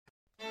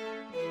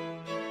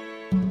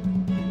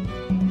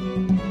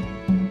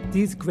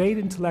these great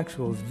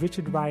intellectuals,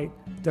 Richard Wright,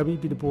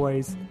 W.B. Du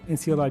Bois, and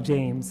C.L.R.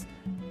 James,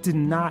 did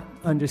not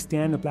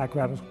understand the Black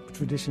radical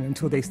tradition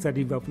until they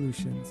studied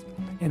revolutions.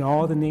 And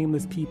all the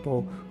nameless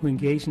people who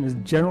engaged in this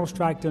general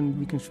strike during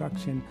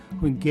Reconstruction,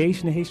 who engaged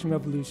in the Haitian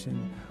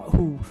Revolution,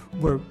 who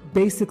were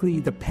basically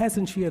the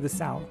peasantry of the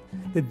South,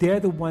 that they're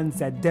the ones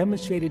that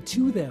demonstrated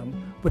to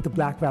them what the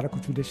Black radical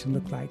tradition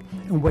looked like.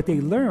 And what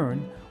they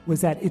learned was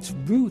that its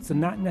roots are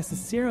not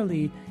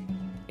necessarily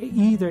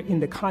either in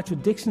the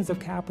contradictions of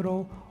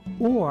capital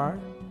or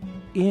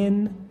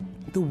in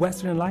the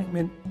Western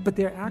Enlightenment, but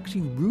they're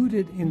actually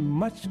rooted in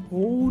much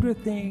older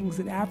things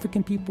that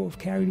African people have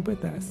carried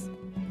with us,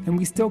 and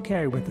we still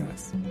carry with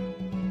us.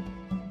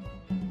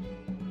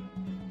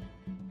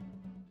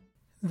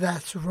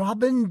 That's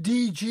Robin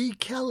D.G.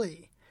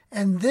 Kelley,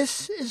 and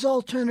this is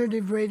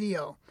Alternative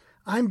Radio.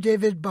 I'm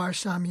David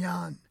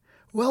Barsamian.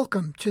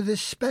 Welcome to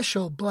this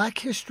special Black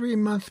History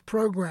Month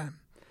program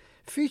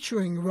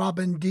featuring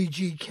Robin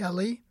D.G.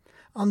 Kelley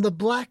on the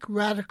Black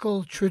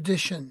radical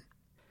tradition.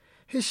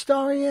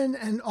 Historian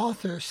and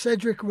author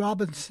Cedric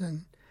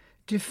Robinson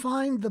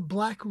defined the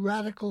Black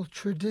radical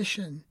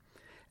tradition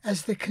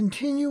as the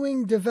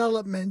continuing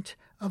development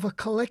of a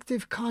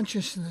collective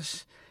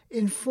consciousness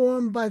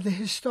informed by the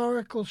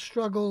historical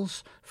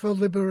struggles for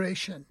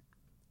liberation.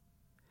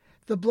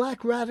 The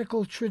Black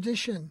radical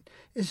tradition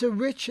is a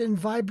rich and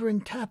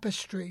vibrant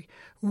tapestry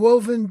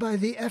woven by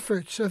the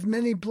efforts of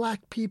many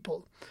Black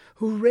people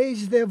who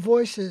raised their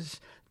voices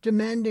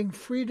demanding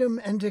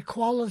freedom and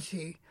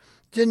equality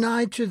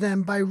denied to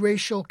them by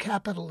racial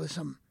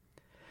capitalism.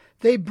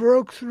 They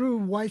broke through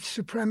white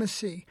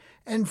supremacy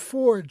and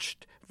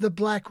forged the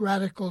Black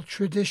radical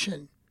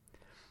tradition.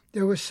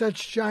 There were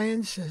such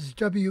giants as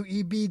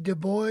W.E.B. Du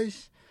Bois,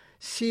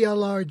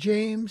 C.L.R.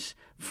 James,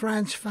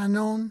 Frantz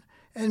Fanon,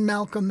 and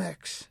Malcolm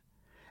X,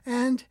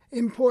 and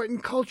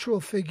important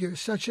cultural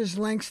figures such as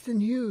Langston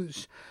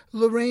Hughes,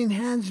 Lorraine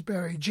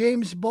Hansberry,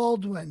 James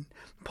Baldwin,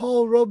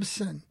 Paul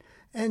Robeson,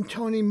 and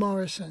Toni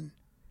Morrison.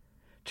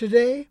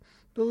 Today,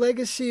 the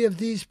legacy of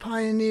these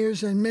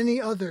pioneers and many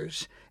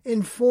others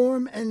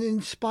inform and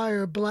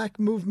inspire Black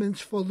movements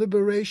for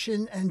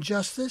liberation and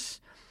justice,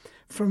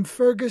 from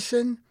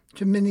Ferguson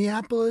to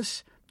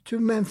Minneapolis to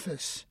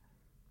Memphis.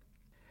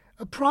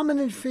 A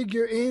prominent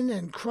figure in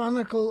and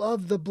chronicle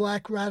of the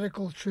Black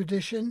radical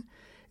tradition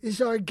is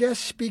our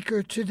guest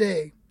speaker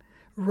today,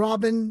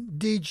 Robin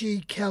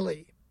D.G.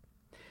 Kelley.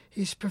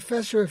 He's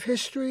professor of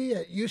history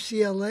at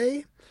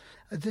UCLA,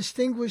 a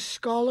distinguished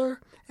scholar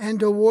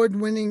and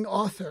award-winning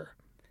author.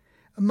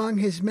 Among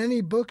his many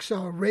books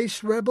are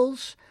Race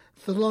Rebels,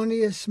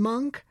 Thelonious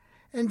Monk,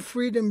 and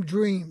Freedom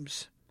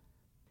Dreams.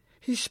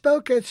 He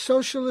spoke at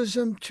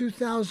Socialism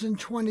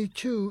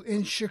 2022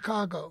 in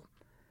Chicago.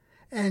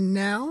 And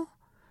now,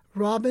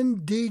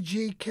 Robin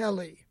D.G.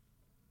 Kelley.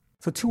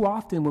 So too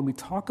often when we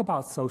talk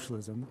about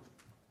socialism,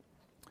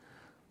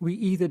 we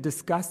either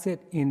discuss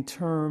it in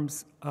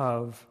terms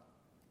of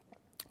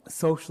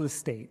socialist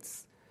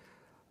states,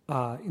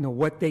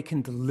 what they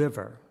can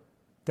deliver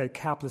that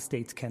capitalist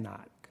states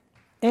cannot.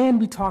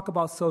 And we talk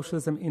about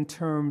socialism in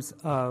terms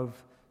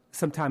of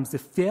sometimes the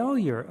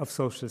failure of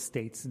socialist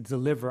states to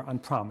deliver on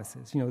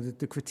promises,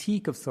 the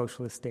critique of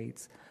socialist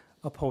states,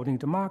 upholding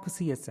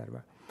democracy,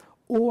 etc.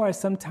 Or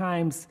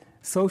sometimes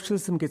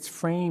socialism gets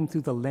framed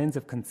through the lens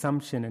of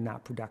consumption and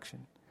not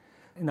production.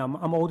 And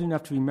I'm old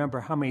enough to remember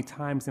how many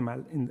times in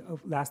the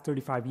last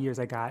 35 years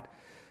I got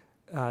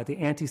the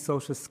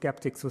anti-socialist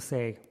skeptics will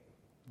say,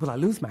 will I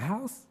lose my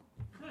house?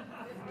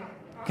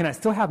 Can I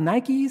still have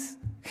Nikes?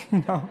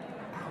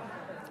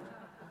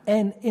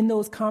 And in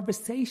those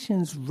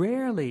conversations,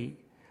 rarely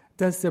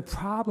does the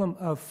problem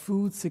of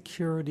food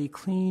security,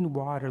 clean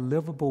water,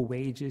 livable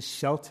wages,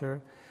 shelter,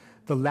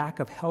 the lack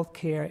of health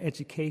care,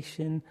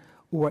 education,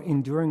 or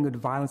enduring the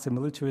violence and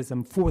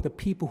militarism for the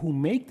people who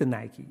make the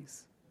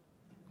Nikes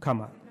come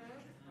up,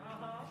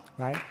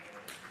 right?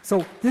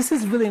 So this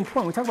is really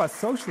important. We talk about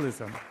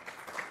socialism.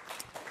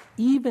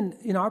 Even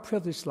in our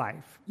privileged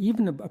life,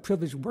 even a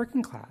privileged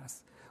working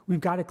class, we've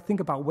got to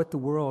think about what the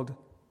world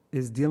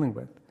is dealing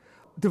with.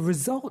 The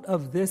result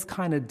of this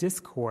kind of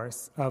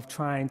discourse of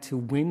trying to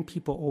win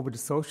people over to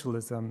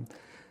socialism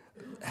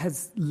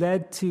has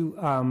led to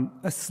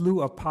a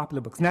slew of popular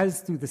books, and that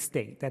is through the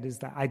state. That is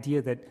the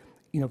idea that,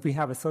 if we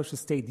have a social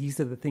state, these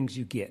are the things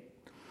you get.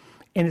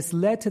 And it's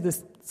led to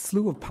this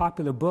slew of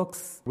popular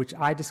books, which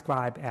I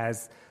describe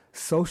as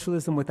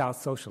socialism without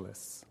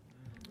socialists,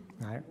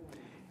 right?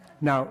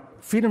 Now,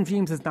 Freedom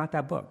Dreams is not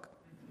that book.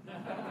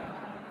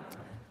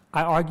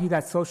 I argue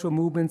that social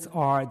movements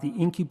are the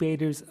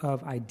incubators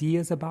of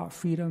ideas about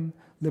freedom,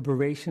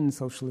 liberation, and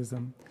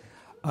socialism.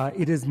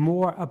 It is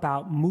more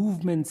about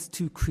movements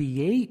to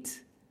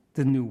create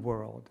the new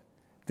world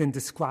than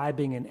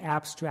describing in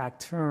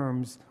abstract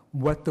terms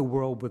what the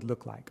world would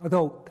look like.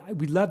 Although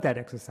we love that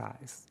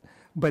exercise,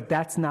 but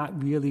that's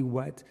not really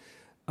what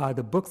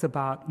the book's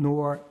about,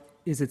 nor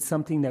is it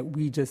something that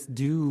we just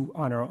do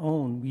on our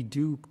own. We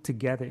do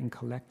together in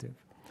collective.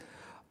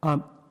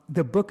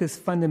 The book is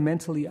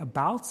fundamentally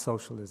about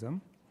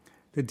socialism,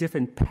 the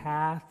different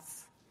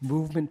paths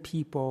movement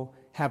people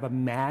have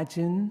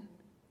imagined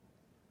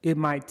it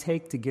might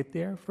take to get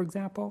there, for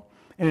example.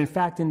 And in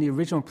fact, in the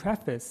original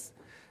preface,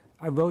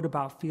 I wrote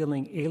about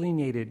feeling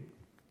alienated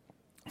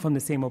from the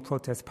same old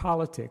protest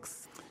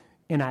politics.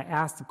 And I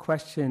asked the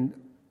question,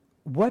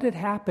 what had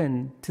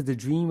happened to the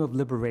dream of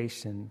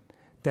liberation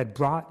that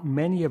brought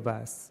many of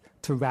us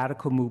to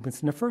radical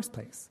movements in the first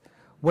place?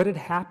 What had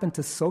happened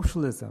to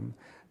socialism,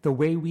 the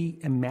way we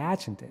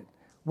imagined it?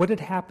 What had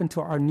happened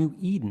to our new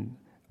Eden,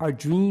 our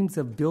dreams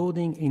of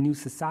building a new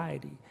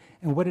society?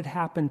 And what had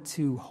happened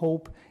to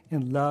hope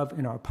and love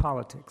in our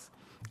politics?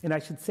 And I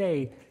should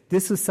say,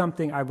 this was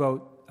something I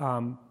wrote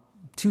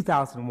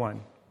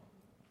 2001,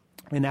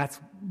 and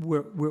that's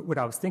what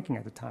I was thinking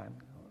at the time.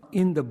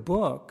 In the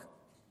book,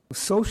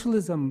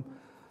 socialism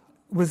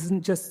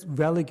wasn't just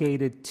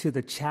relegated to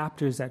the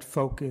chapters that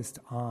focused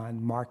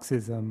on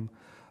Marxism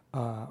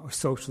or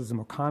socialism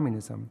or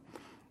communism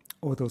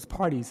or those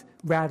parties.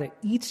 Rather,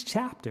 each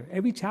chapter,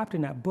 every chapter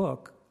in that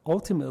book,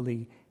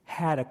 ultimately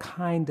had a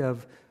kind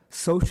of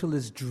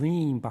socialist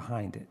dream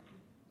behind it,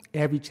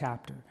 every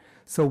chapter.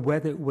 So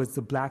whether it was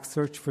the Black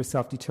search for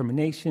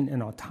self-determination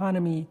and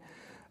autonomy,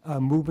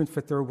 movement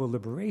for third world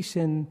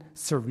liberation,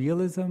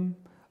 surrealism,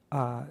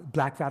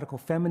 Black radical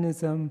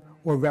feminism,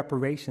 or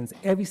reparations,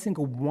 every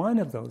single one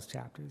of those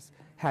chapters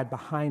had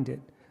behind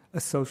it a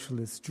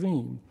socialist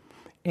dream.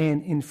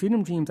 And in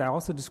Freedom Dreams, I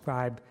also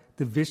describe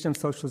the vision of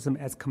socialism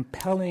as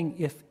compelling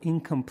if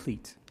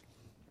incomplete.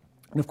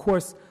 And of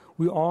course,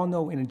 we all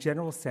know in a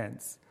general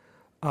sense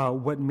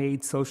what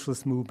made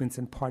socialist movements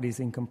and parties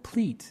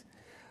incomplete.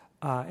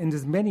 And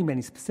there's many,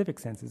 many specific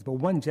senses, but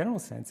one general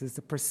sense is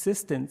the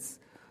persistence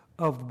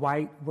of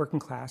white working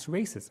class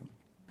racism,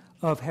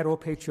 of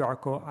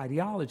heteropatriarchal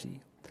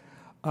ideology,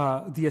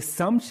 the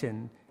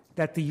assumption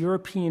that the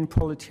European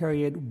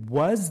proletariat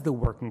was the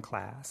working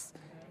class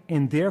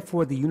and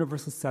therefore the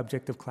universal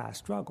subject of class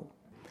struggle.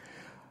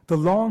 The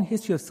long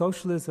history of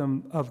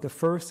socialism of the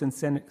First and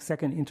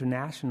Second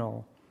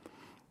International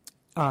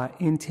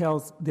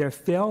entails their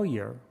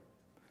failure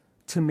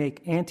to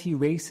make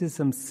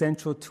anti-racism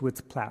central to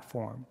its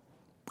platform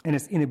and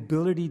its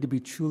inability to be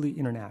truly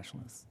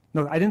internationalist.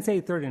 No, I didn't say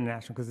Third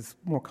International because it's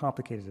more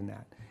complicated than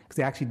that, because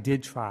they actually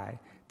did try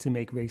to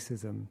make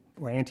racism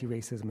or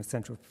anti-racism a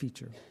central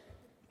feature.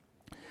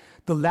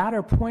 The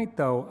latter point,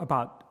 though,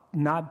 about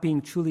not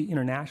being truly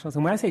internationalist,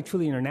 and when I say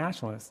truly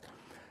internationalist,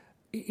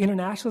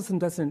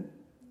 internationalism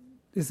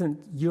isn't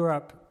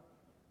Europe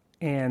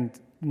and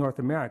North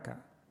America,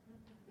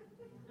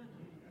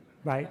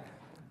 right?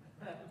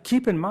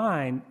 Keep in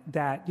mind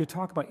that you're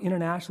talking about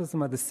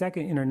internationalism of the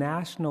Second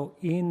International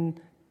in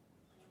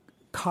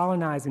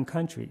colonizing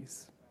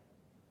countries.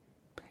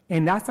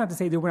 And that's not to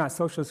say there were not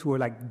socialists who were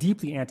like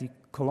deeply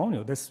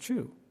anti-colonial. That's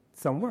true.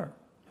 Some were.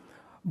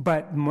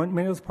 But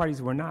many of those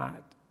parties were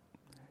not.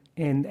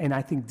 And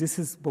I think this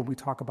is what we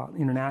talk about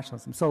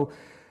internationalism. So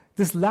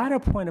this latter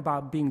point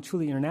about being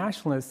truly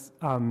internationalist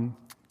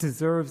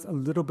deserves a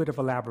little bit of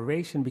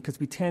elaboration because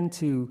we tend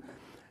to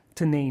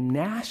name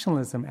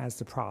nationalism as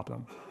the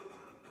problem.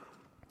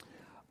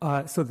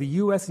 So the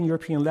U.S. and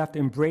European left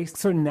embraced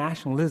certain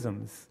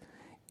nationalisms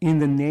in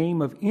the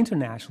name of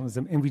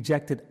internationalism and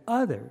rejected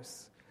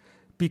others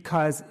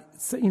because,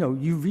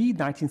 you read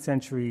 19th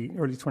century,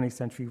 early 20th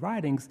century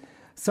writings,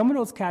 some of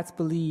those cats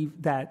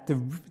believe that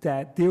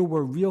there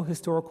were real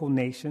historical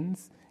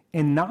nations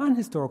and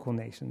non-historical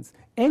nations.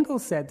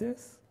 Engels said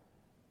this.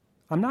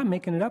 I'm not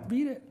making it up,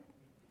 read it.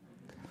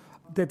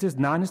 That there's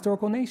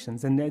non-historical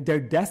nations and they're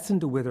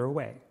destined to wither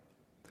away.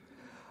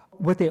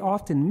 What they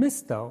often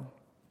miss, though,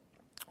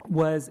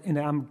 was, and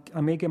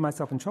I may get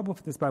myself in trouble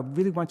for this, but I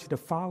really want you to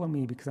follow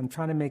me because I'm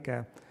trying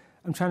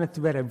to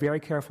thread a very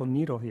careful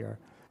needle here.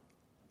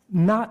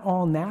 Not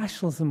all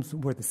nationalisms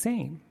were the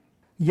same.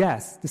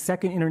 Yes, the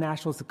Second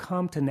International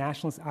succumbed to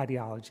nationalist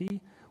ideology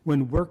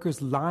when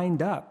workers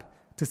lined up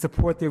to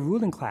support their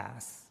ruling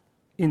class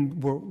in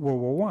World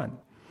War I.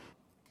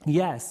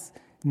 Yes,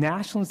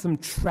 nationalism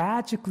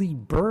tragically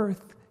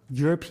birthed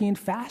European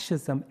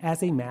fascism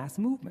as a mass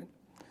movement.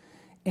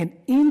 And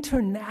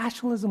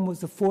internationalism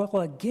was the foil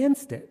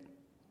against it.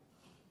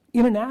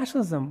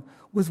 Internationalism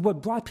was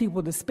what brought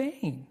people to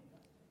Spain,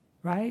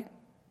 right?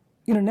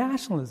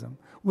 Internationalism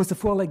was the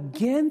foil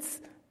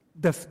against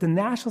the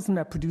nationalism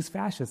that produced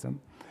fascism.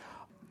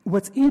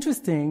 What's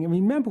interesting, and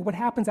remember what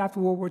happens after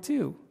World War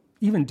II,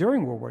 even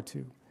during World War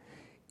II,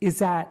 is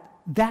that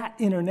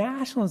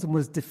internationalism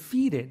was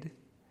defeated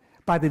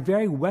by the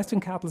very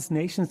Western capitalist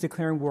nations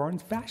declaring war on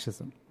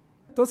fascism.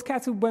 Those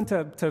cats who went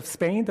to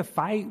Spain to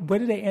fight, where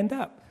did they end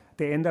up?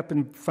 They end up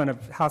in front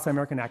of House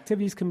American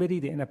Activities Committee,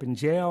 they end up in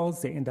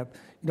jails, they end up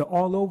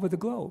all over the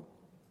globe.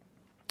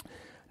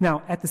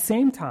 Now, at the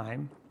same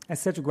time,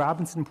 as Cedric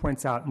Robinson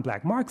points out in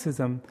Black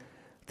Marxism,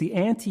 the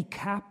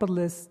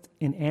anti-capitalist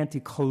and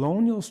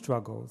anti-colonial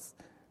struggles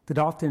that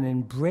often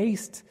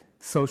embraced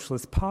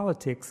socialist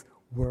politics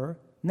were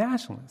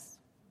nationalists,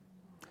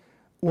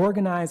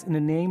 organized in the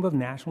name of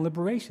national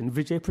liberation.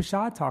 Vijay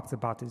Prashad talks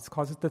about this,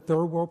 calls it the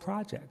Third World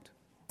Project.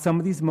 Some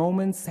of these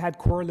moments had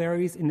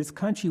corollaries in this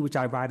country, which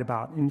I write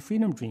about in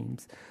Freedom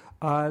Dreams.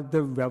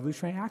 The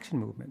Revolutionary Action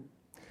Movement,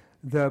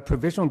 the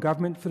Provisional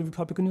Government for the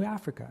Republic of New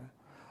Africa,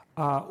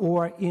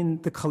 or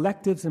in the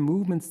collectives and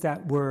movements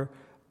that were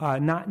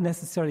not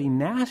necessarily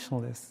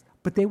nationalists,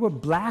 but they were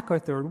black or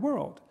third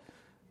world.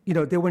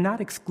 They were not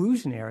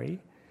exclusionary,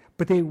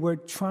 but they were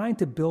trying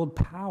to build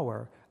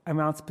power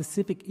around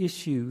specific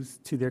issues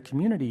to their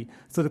community.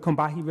 So the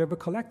Combahee River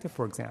Collective,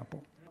 for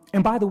example.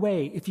 And by the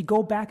way, if you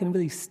go back and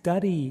really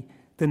study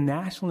the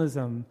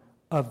nationalism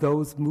of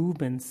those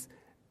movements,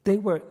 they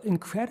were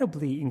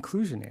incredibly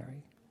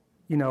inclusionary.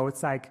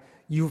 It's like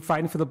you were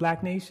fighting for the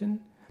black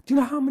nation. Do you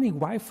know how many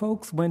white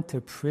folks went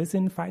to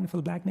prison fighting for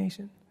the black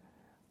nation?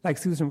 Like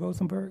Susan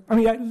Rosenberg?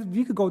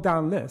 We could go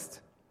down a list.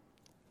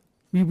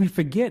 We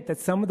forget that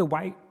some of the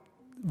white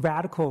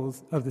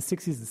radicals of the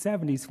 60s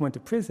and 70s who went to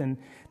prison,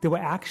 they were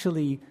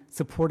actually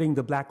supporting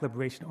the Black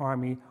Liberation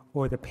Army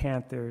or the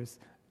Panthers,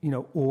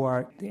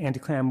 or the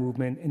anti-Klan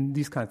movement and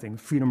these kinds of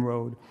things, Freedom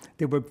Road.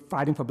 They were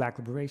fighting for black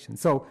liberation.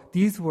 So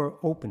these were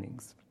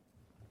openings.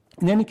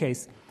 In any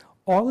case,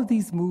 all of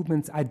these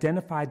movements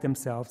identified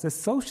themselves as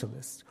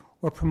socialists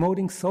or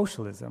promoting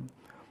socialism,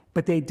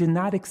 but they did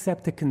not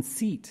accept the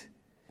conceit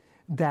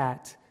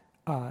that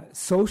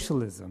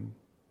socialism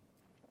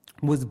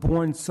was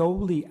born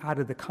solely out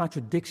of the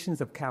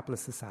contradictions of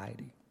capitalist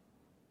society.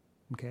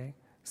 Okay?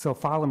 So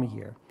follow me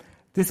here.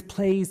 This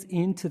plays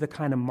into the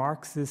kind of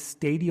Marxist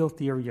stadio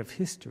theory of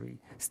history,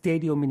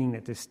 stadio meaning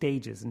that there's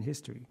stages in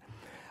history,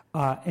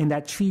 and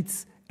that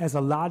treats as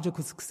a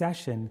logical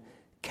succession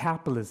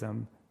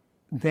capitalism,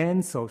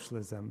 then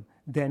socialism,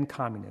 then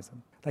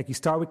communism. Like you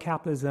start with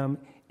capitalism,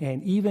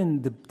 and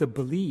even the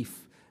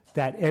belief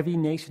that every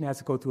nation has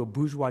to go through a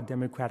bourgeois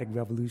democratic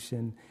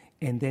revolution,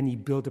 and then you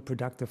build the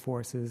productive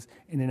forces,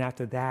 and then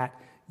after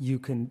that, you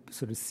can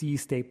sort of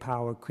seize state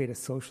power, create a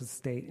socialist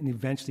state, and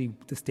eventually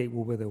the state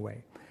will wither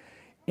away.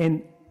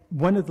 And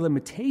one of the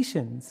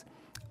limitations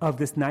of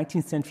this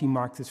 19th century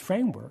Marxist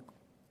framework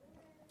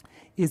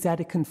is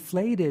that it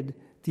conflated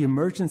the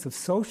emergence of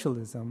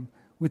socialism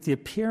with the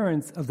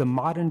appearance of the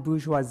modern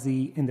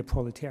bourgeoisie and the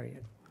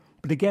proletariat.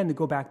 But again, to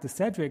go back to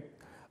Cedric,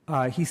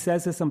 he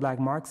says this on Black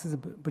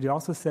Marxism, but he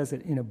also says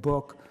it in a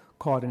book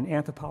called An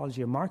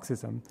Anthropology of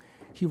Marxism.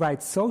 He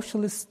writes,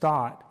 socialist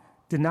thought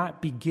did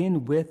not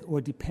begin with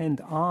or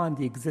depend on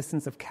the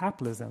existence of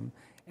capitalism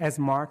as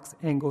Marx,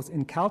 Engels,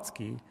 and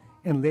Kautsky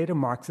and later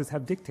Marxists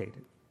have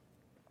dictated.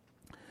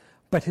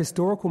 But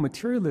historical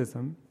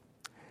materialism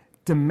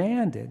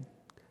demanded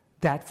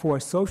that for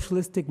a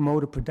socialistic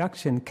mode of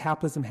production,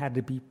 capitalism had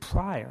to be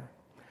prior.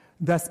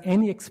 Thus,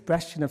 any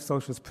expression of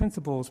socialist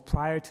principles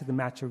prior to the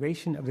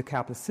maturation of the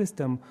capitalist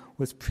system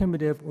was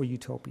primitive or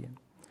utopian.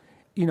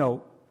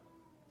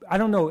 I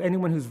don't know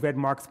anyone who's read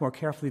Marx more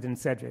carefully than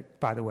Cedric,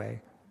 by the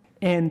way.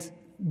 And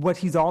what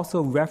he's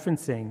also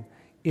referencing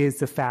is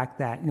the fact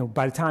that,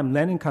 by the time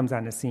Lenin comes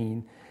on the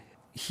scene,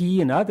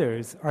 he and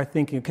others are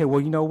thinking, okay,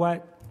 well, you know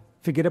what?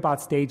 Forget about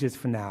stages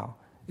for now.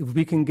 If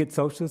we can get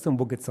socialism,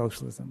 we'll get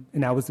socialism.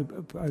 And that was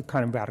a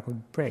kind of radical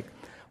break.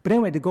 But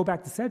anyway, to go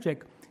back to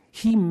Cedric,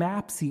 he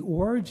maps the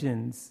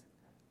origins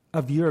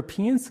of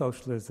European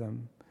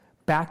socialism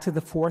back to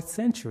the 4th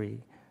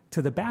century,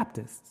 to the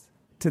Baptists,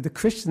 to the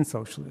Christian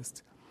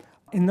socialists.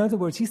 In other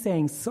words, he's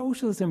saying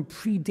socialism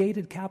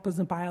predated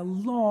capitalism by a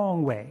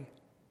long way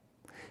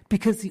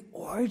because the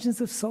origins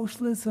of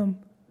socialism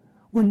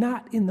were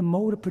not in the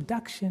mode of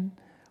production,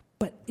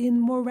 but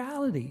in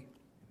morality,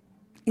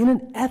 in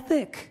an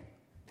ethic.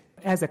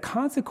 As a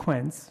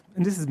consequence,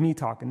 and this is me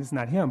talking, this is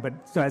not him,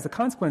 but so as a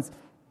consequence,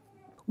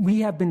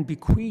 we have been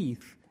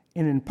bequeathed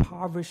an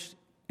impoverished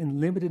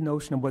and limited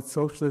notion of what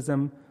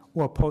socialism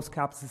or a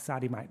post-capitalist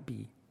society might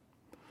be.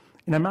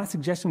 And I'm not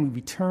suggesting we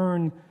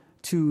return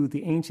to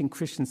the ancient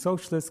Christian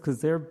socialists because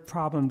there are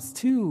problems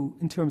too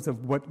in terms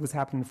of what was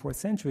happening in the 4th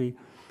century,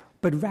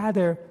 but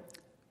rather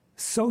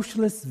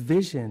socialist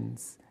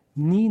visions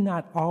need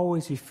not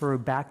always refer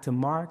back to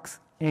Marx,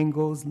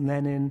 Engels,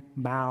 Lenin,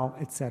 Mao,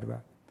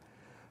 etc.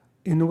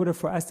 in order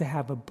for us to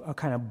have a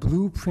kind of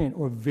blueprint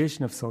or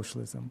vision of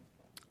socialism.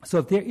 So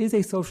if there is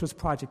a socialist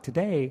project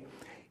today,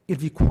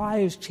 it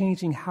requires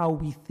changing how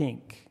we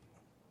think,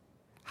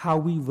 how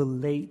we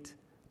relate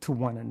to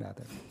one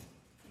another,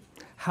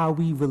 how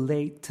we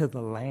relate to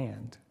the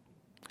land,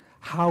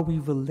 how we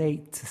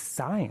relate to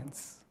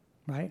science,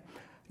 right?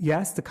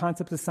 Yes, the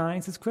concept of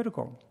science is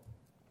critical.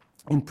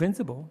 In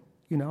principle,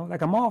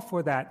 like I'm all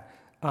for that,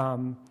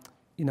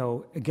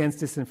 against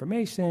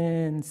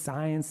disinformation,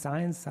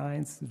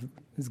 science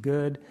is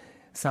good.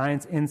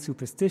 Science ends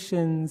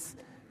superstitions.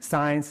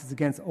 Science is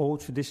against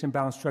old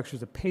tradition-bound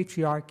structures of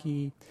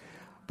patriarchy.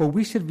 But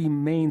we should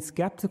remain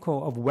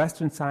skeptical of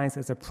Western science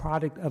as a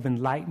product of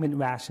Enlightenment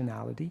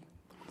rationality,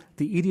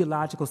 the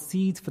ideological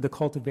seeds for the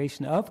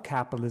cultivation of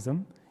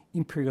capitalism,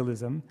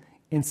 imperialism,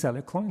 and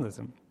settler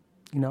colonialism.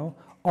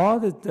 All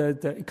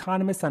the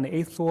economists on the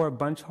 8th floor of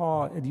Bunch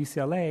Hall at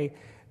UCLA,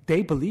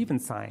 they believe in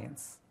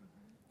science.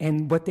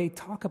 And what they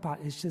talk about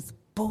is just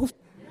bullshit,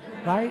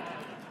 right?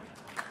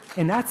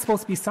 And that's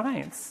supposed to be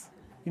science.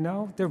 You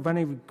know, they're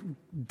running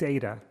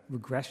data,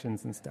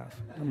 regressions and stuff.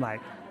 I'm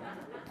like,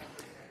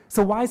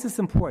 so why is this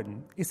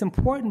important? It's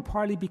important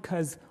partly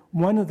because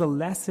one of the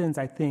lessons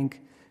I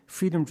think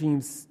Freedom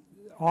Dreams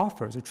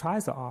offers or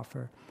tries to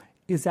offer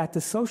is that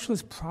the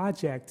socialist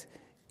project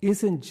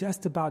isn't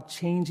just about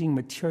changing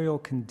material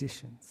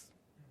conditions.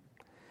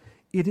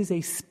 It is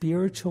a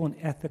spiritual and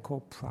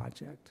ethical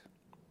project.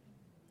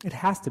 It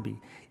has to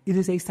be. It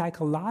is a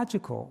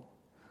psychological,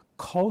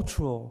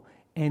 cultural,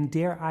 and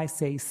dare I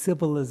say,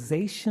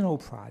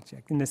 civilizational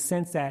project in the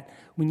sense that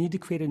we need to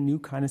create a new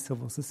kind of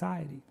civil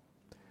society.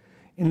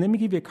 And let me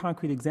give you a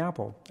concrete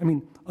example. I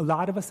mean, a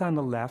lot of us on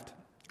the left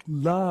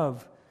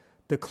love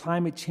the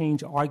climate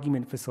change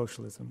argument for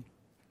socialism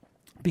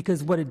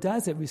because what it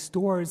does, it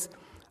restores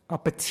a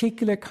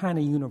particular kind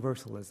of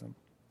universalism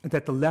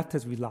that the left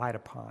has relied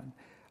upon.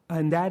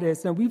 And that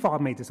is, and we've all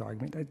made this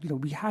argument, that,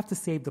 we have to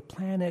save the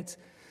planet.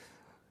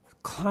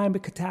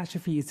 Climate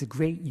catastrophe is a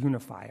great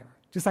unifier.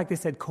 Just like they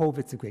said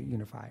COVID's a great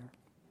unifier,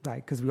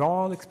 right? Because we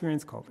all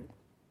experience COVID.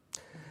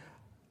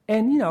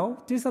 And,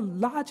 there's a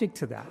logic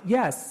to that.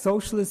 Yes,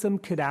 socialism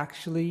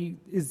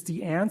is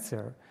the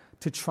answer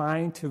to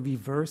trying to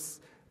reverse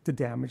the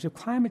damage of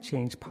climate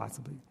change,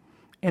 possibly.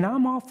 And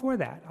I'm all for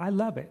that. I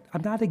love it.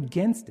 I'm not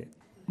against it.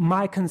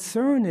 My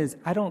concern is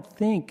I don't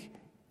think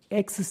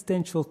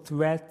existential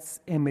threats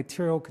and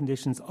material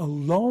conditions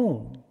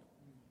alone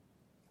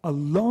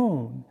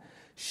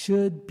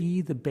should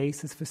be the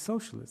basis for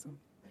socialism.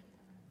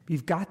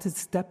 We've got to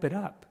step it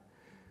up.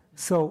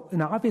 So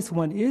an obvious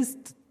one is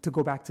to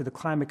go back to the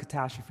climate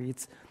catastrophe.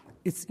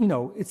 It's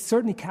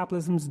certainly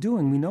capitalism's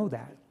doing. We know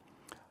that,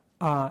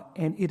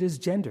 and it is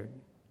gendered,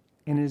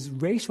 and it is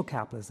racial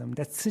capitalism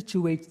that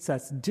situates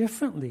us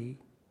differently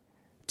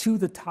to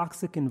the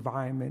toxic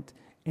environment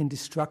and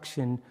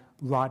destruction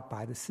wrought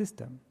by the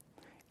system.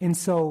 And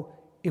so,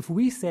 if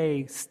we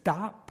say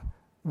stop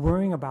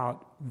worrying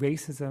about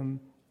racism,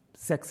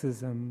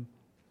 sexism,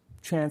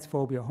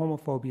 transphobia,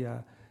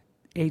 homophobia,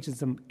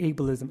 ageism,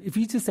 ableism, if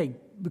you just say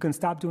we're going to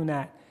stop doing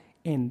that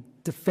and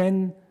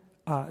defend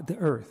the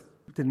earth,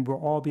 then we'll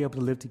all be able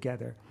to live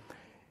together,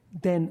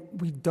 then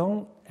we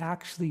don't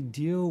actually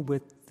deal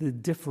with the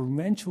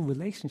differential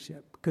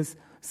relationship because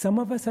some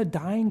of us are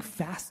dying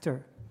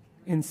faster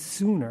and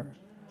sooner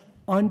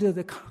under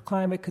the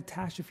climate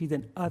catastrophe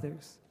than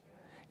others.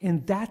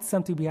 And that's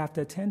something we have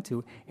to attend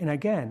to. And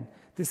again,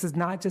 this is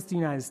not just the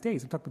United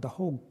States. We're talking about the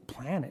whole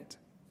planet.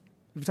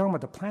 If we're talking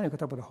about the planet, we're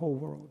talking about the whole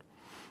world.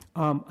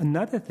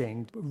 Another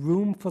thing, a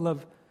room full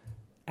of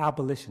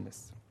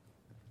abolitionists.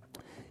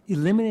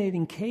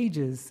 Eliminating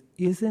cages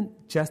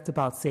isn't just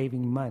about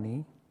saving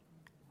money,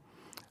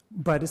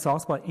 but it's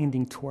also about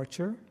ending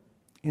torture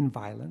and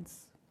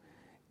violence.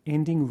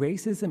 Ending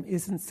racism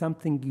isn't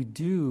something you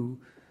do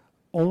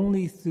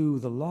only through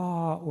the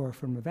law or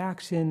affirmative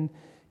action.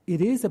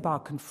 It is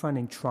about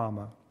confronting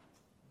trauma.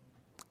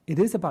 It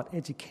is about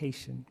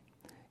education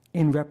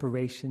and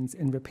reparations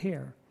and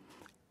repair.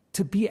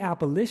 To be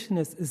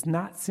abolitionist is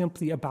not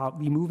simply about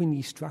removing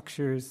these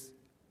structures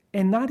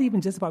and not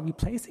even just about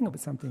replacing it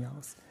with something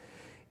else.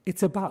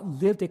 It's about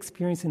lived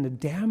experience and the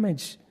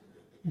damage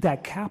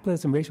that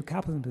capitalism, racial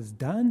capitalism has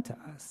done to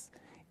us,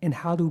 and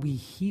how do we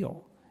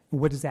heal, and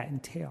what does that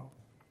entail,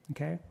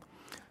 okay?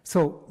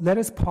 So let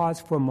us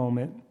pause for a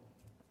moment,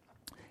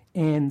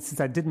 and since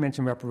I did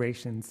mention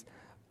reparations,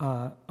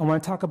 I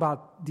want to talk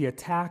about the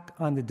attack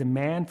on the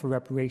demand for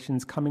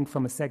reparations coming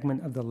from a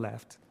segment of the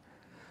left.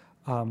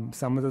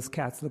 Some of those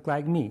cats look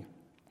like me,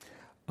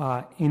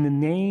 in the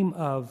name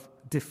of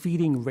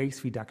defeating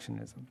race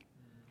reductionism.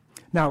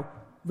 Now,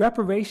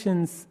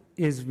 reparations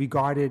is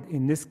regarded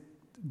in this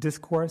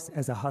discourse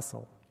as a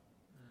hustle.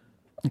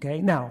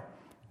 Okay, now,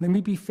 let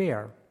me be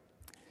fair.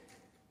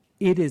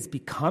 It is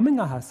becoming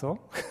a hustle.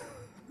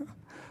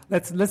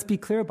 Let's be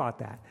clear about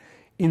that.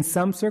 In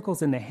some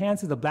circles, in the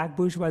hands of the black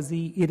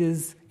bourgeoisie, it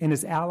is, and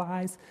its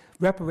allies,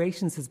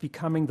 reparations is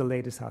becoming the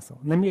latest hustle.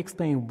 Let me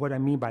explain what I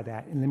mean by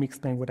that, and let me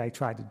explain what I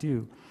try to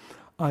do.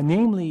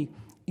 Namely,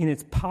 in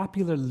its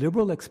popular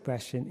liberal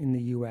expression in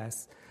the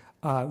U.S.,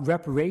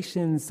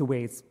 reparations, the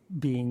way it's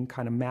being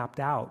kind of mapped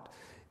out,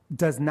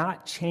 does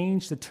not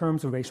change the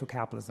terms of racial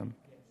capitalism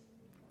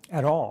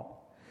at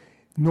all,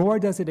 nor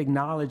does it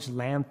acknowledge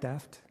land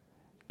theft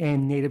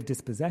and native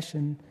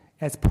dispossession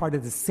as part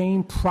of the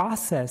same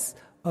process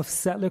of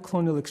settler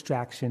colonial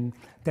extraction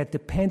that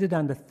depended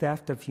on the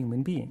theft of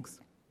human beings.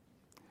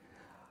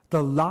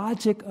 The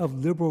logic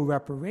of liberal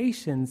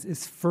reparations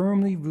is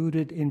firmly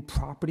rooted in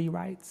property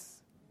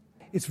rights.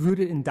 It's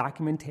rooted in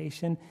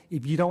documentation.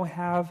 If you don't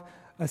have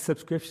a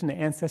subscription to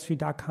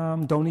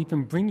Ancestry.com, don't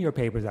even bring your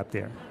papers up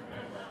there,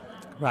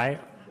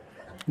 right?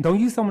 Don't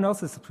use someone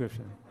else's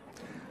subscription.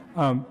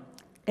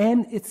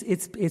 And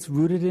it's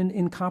rooted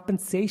in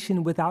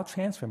compensation without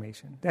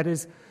transformation. That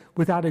is,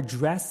 without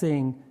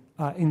addressing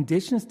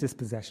indigenous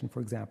dispossession,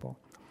 for example.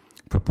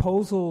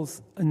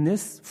 Proposals in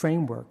this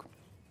framework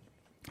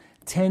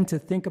tend to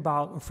think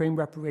about or frame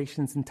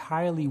reparations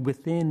entirely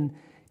within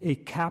a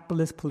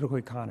capitalist political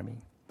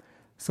economy.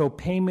 So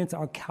payments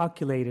are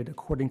calculated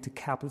according to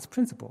capitalist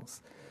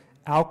principles.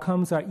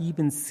 outcomes are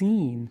even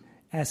seen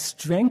as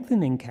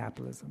strengthening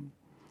capitalism,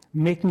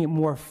 making it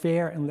more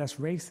fair and less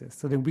racist,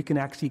 so that we can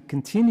actually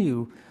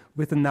continue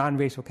with the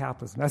non-racial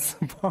capitalism. That's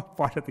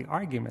part of the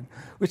argument,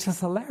 which is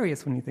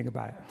hilarious when you think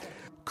about it.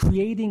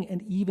 Creating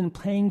an even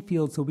playing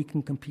field so we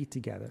can compete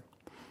together.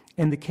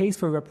 And the case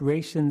for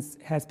reparations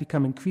has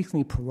become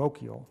increasingly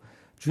parochial,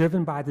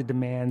 driven by the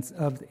demands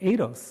of the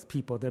ADOS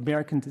people, the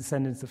American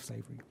descendants of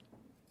slavery.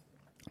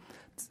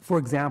 For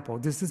example,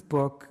 there's this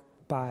book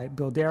by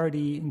Bill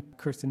Darity and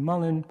Kirsten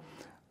Mullen,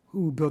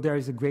 who Bill Darity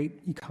is a great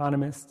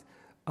economist,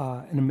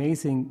 an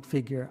amazing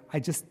figure. I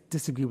just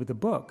disagree with the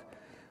book,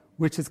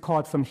 which is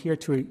called From Here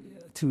to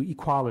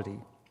Equality,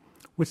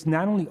 which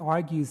not only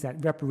argues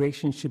that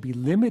reparations should be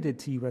limited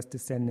to U.S.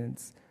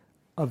 descendants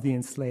of the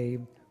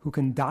enslaved who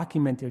can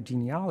document their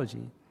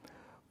genealogy,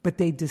 but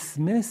they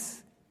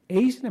dismiss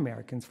Asian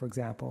Americans, for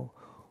example,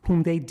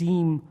 whom they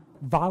deem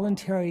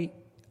voluntary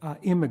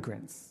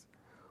immigrants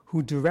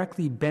who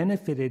directly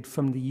benefited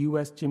from the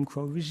U.S. Jim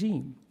Crow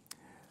regime.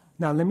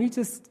 Now, let me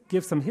just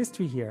give some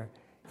history here.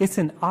 It's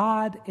an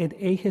odd and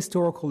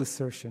ahistorical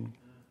assertion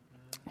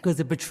because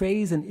it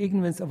betrays an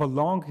ignorance of a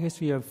long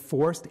history of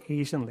forced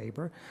Asian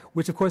labor,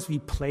 which, of course,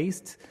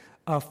 replaced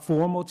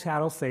formal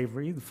chattel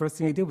slavery. The first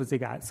thing they did was they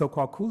got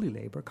so-called coolie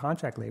labor,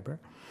 contract labor,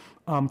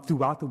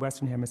 throughout the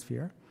Western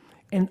Hemisphere.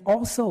 And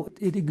also,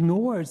 it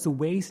ignores the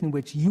ways in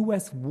which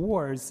U.S.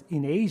 wars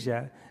in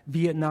Asia,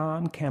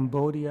 Vietnam,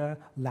 Cambodia,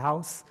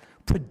 Laos,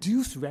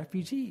 produced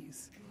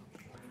refugees,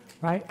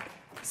 right?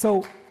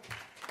 So,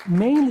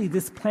 mainly,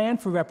 this plan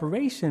for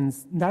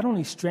reparations not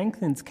only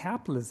strengthens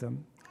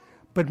capitalism,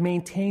 but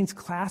maintains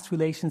class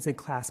relations and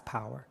class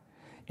power,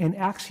 and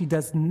actually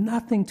does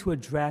nothing to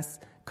address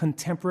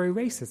contemporary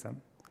racism.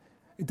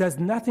 It does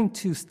nothing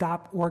to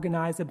stop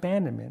organized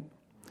abandonment.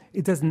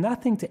 It does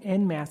nothing to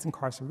end mass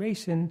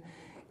incarceration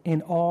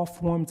and all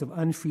forms of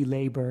unfree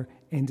labor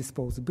and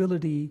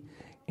disposability,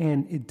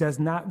 and it does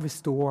not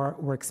restore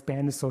or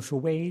expand the social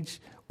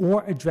wage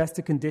or address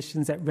the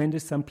conditions that render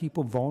some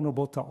people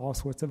vulnerable to all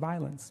sorts of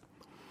violence.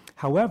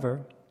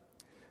 However,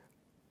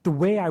 the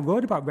way I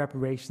wrote about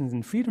reparations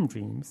and Freedom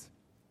Dreams,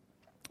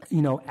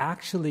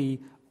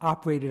 actually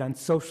operated on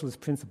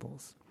socialist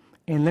principles.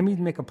 And let me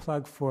make a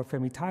plug for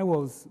Femi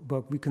Taiwo's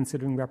book,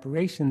 Reconsidering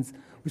Reparations,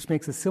 which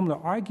makes a similar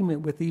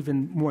argument with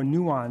even more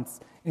nuance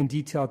and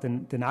detail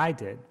than I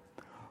did.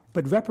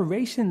 But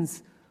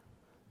reparations,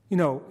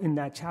 in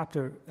that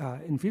chapter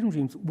in Freedom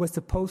Dreams,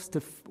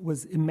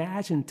 was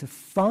imagined to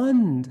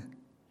fund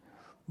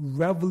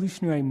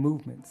revolutionary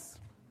movements.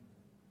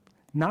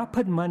 Not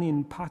put money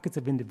in pockets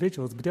of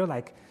individuals, but they're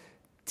like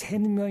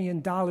 $10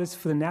 million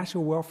for the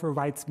National Welfare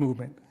Rights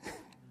Movement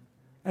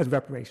as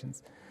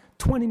reparations.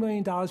 $20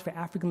 million for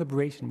African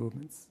liberation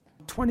movements,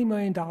 $20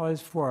 million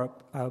for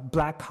a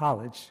black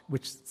college,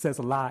 which says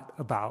a lot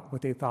about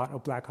what they thought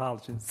of black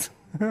colleges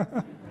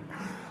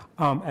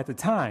at the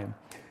time.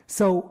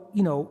 So,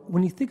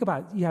 when you think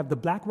about it, you have the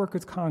Black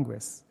Workers'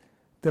 Congress,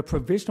 the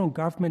Provisional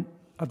Government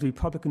of the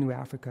Republic of New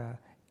Africa,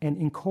 and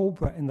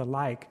INCOBRA and the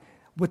like.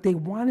 What they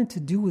wanted to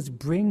do was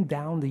bring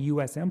down the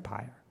U.S.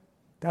 empire.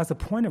 That was the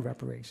point of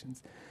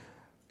reparations.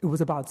 It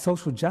was about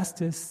social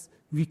justice,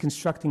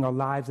 reconstructing our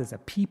lives as a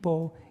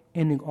people,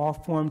 ending all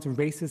forms of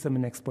racism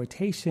and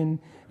exploitation,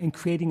 and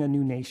creating a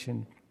new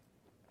nation.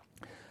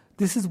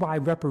 This is why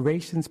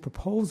reparations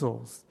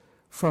proposals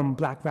from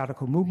black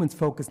radical movements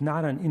focus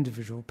not on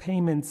individual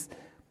payments,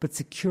 but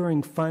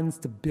securing funds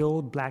to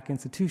build black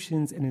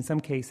institutions and, in some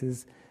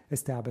cases,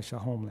 establish a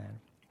homeland.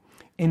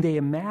 And they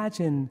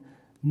imagine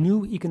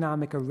new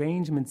economic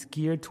arrangements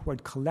geared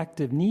toward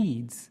collective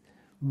needs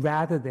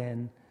rather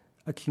than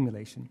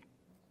accumulation.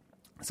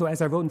 So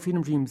as I wrote in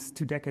Freedom Dreams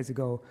 2 decades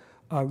ago,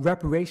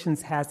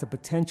 reparations has the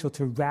potential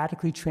to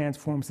radically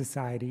transform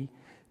society,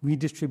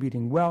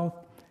 redistributing wealth,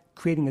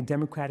 creating a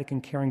democratic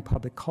and caring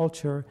public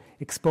culture,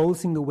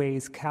 exposing the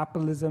ways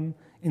capitalism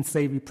and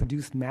slavery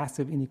produce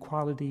massive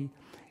inequality.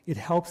 It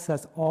helps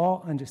us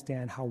all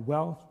understand how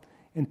wealth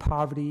and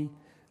poverty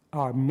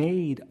are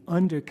made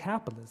under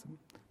capitalism,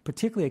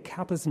 particularly a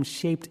capitalism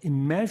shaped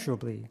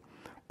immeasurably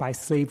by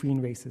slavery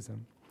and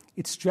racism.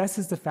 It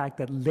stresses the fact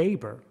that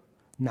labor,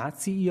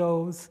 not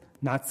CEOs,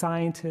 not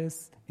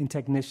scientists and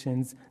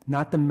technicians,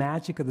 not the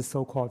magic of the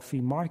so-called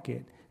free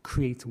market,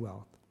 creates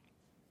wealth.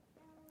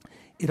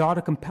 It ought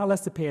to compel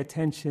us to pay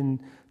attention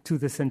to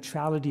the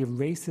centrality of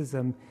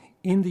racism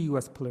in the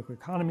U.S. political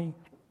economy,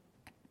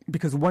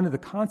 because one of the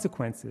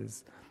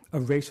consequences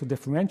of racial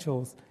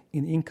differentials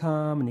in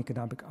income and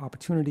economic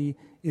opportunity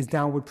is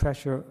downward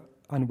pressure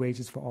on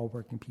wages for all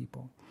working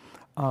people.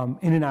 And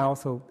then I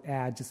also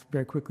add, just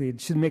very quickly,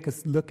 it should make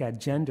us look at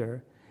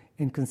gender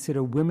and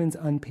consider women's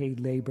unpaid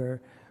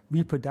labor,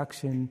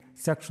 reproduction,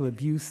 sexual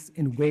abuse,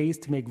 and ways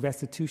to make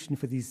restitution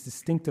for these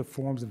distinctive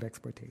forms of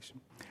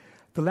exploitation.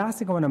 The last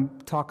thing I want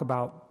to talk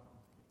about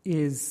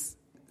is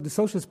the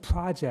socialist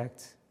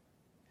project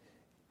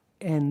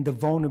and the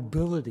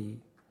vulnerability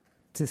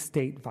to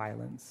state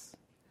violence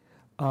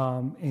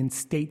and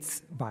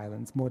states'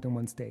 violence, more than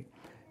one state.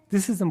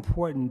 This is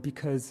important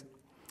because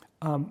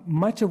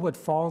much of what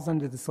falls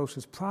under the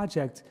socialist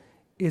project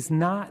is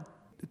not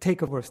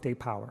takeover of state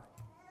power.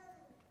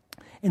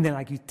 And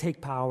then, you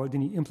take power,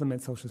 then you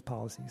implement socialist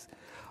policies.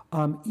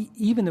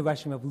 Even the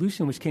Russian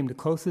Revolution, which came the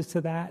closest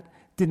to that,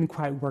 didn't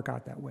quite work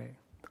out that way.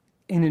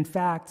 And in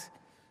fact,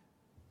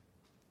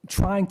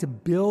 trying to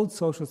build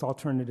socialist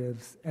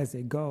alternatives as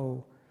they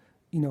go,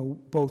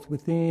 both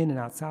within and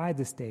outside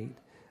the state,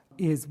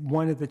 is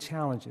one of the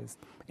challenges.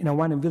 And I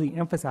want to really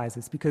emphasize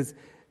this because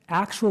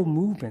actual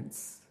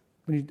movements,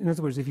 in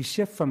other words, if you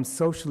shift from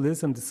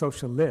socialism to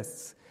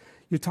socialists,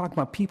 you're talking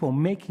about people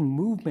making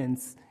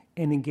movements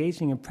and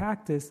engaging in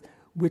practice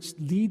which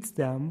leads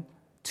them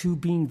to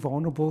being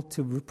vulnerable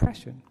to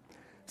repression.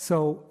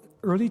 So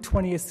early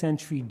 20th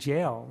century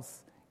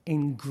jails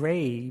and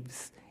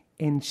graves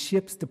and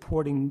ships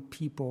deporting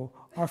people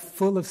are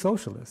full of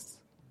socialists,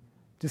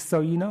 just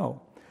so you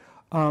know.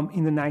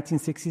 In the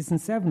 1960s and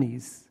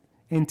 70s,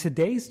 in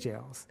today's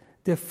jails,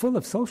 they're full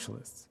of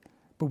socialists.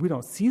 But we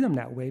don't see them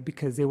that way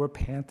because they were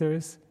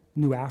Panthers,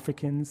 New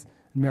Africans,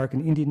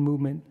 American Indian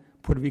Movement,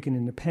 Puerto Rican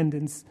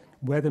independence,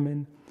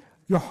 Weathermen.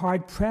 You're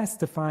hard-pressed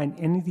to find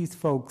any of these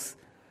folks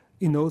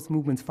in those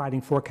movements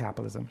fighting for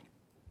capitalism.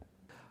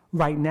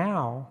 Right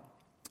now,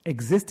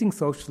 existing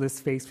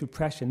socialists face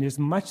repression. There's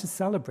much to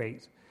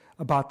celebrate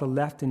about the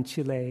left in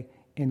Chile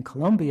and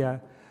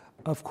Colombia.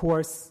 Of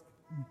course,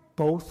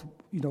 both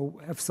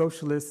have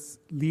socialist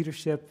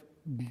leadership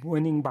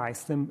winning by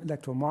slim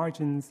electoral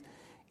margins.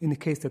 In the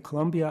case of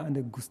Colombia,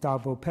 under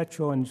Gustavo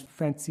Petro and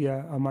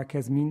Francia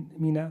Marquez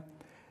Mina,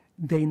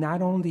 they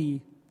not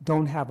only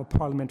don't have a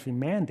parliamentary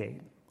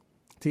mandate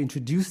to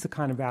introduce the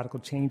kind of radical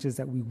changes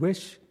that we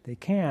wish they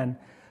can,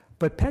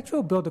 but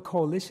Petro built a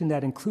coalition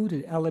that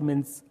included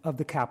elements of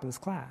the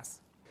capitalist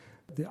class,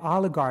 the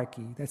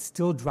oligarchy that's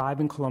still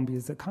driving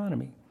Colombia's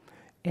economy.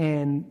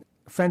 And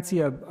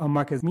Francia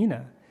Marquez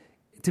Mina,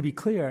 to be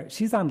clear,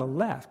 she's on the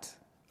left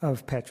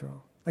of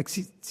Petro.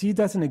 She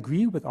doesn't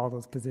agree with all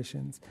those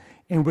positions.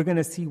 And we're going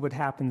to see what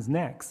happens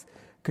next,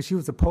 because she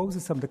was opposed to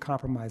some of the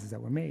compromises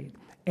that were made.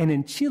 And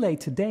in Chile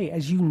today,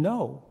 as you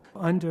know,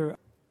 under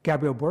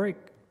Gabriel Boric,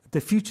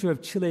 the future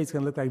of Chile is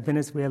going to look like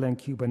Venezuela and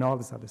Cuba and all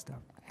this other stuff.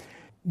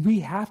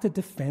 We have to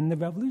defend the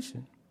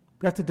revolution.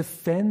 We have to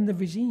defend the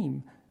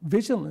regime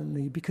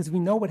vigilantly because we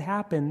know what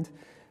happened.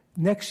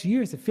 Next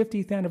year is the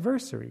 50th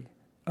anniversary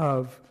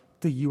of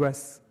the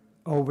U.S.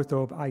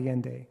 overthrow of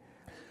Allende.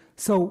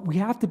 So we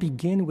have to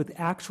begin with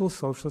actual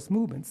socialist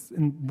movements.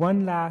 And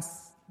one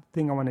last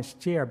thing I want to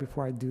share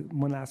before I do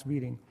one last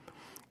reading,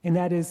 and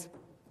that is,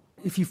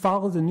 if you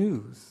follow the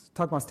news,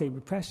 talk about state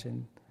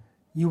repression,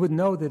 you would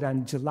know that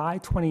on July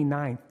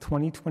 29,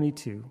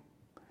 2022,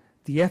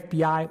 the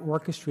FBI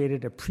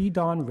orchestrated a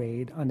pre-dawn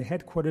raid on the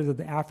headquarters of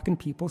the African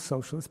People's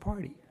Socialist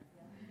Party.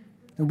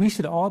 And we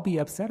should all be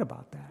upset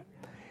about that.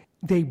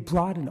 They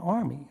brought an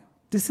army.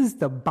 This is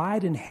the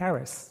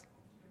Biden-Harris,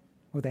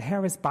 or the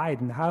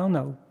Harris-Biden, I don't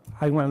know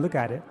how you want to look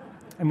at it.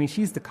 I mean,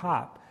 she's the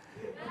cop.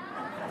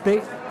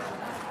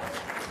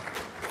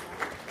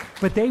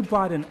 But they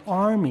brought an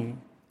army,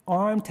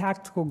 armed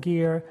tactical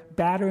gear,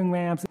 battering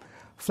rams,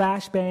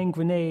 flashbang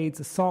grenades,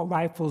 assault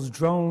rifles,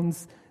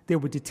 drones. They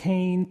were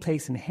detained,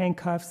 placed in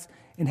handcuffs,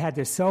 and had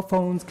their cell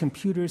phones,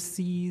 computers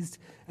seized,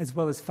 as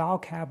well as file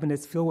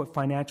cabinets filled with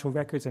financial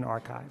records and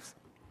archives.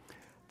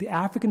 The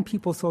African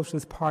People's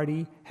Socialist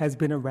Party has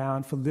been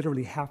around for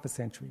literally half a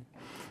century.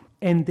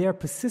 And they're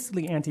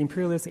persistently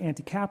anti-imperialist,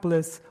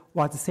 anti-capitalist,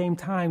 while at the same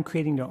time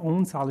creating their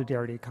own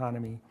solidarity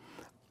economy.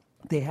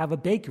 They have a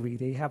bakery,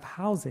 they have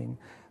housing.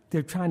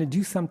 They're trying to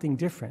do something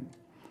different.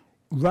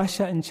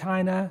 Russia and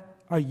China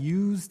are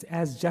used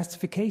as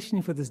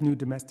justification for this new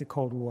domestic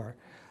Cold War,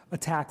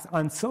 attacks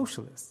on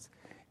socialists.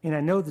 And I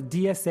know the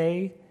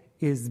DSA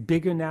is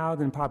bigger now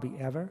than probably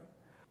ever,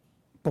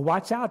 but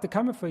watch out, they're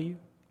coming for you.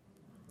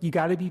 You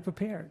got to be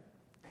prepared.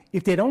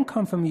 If they don't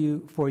come for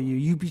you,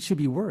 you should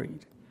be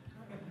worried.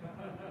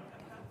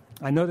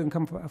 I know they can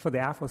come for the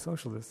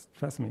Afro-socialists,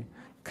 trust me,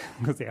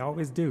 because they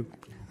always do.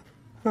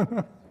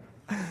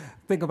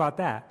 Think about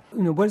that.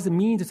 What does it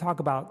mean to talk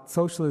about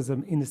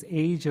socialism in this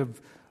age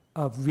of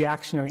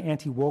reactionary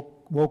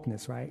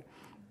anti-wokeness, right?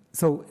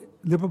 So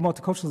liberal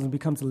multiculturalism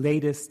becomes the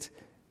latest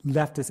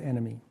leftist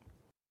enemy.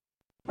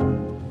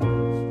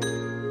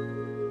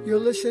 You're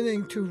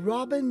listening to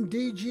Robin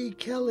D.G.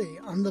 Kelley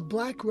on the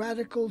Black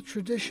Radical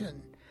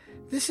Tradition.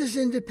 This is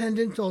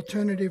Independent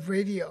Alternative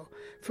Radio.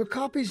 For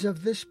copies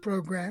of this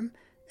program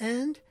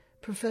and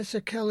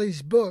Professor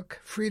Kelley's book,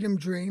 Freedom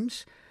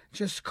Dreams,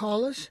 just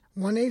call us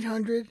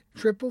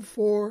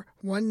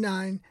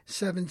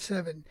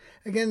 1-800-444-1977.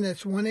 Again,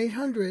 that's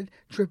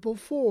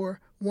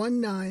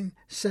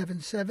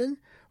 1-800-444-1977,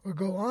 or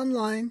go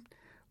online,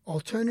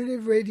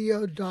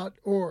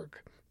 alternativeradio.org.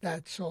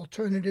 That's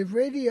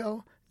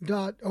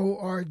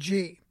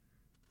alternativeradio.org.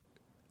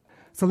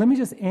 So let me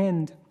just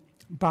end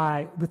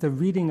with a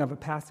reading of a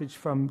passage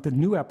from the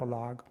new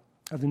epilogue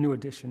of the new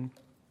edition,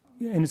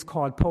 and it's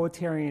called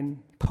Poetarian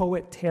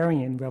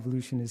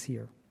Revolution is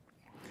Here.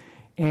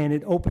 And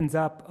it opens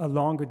up a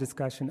longer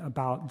discussion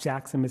about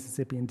Jackson,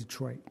 Mississippi, and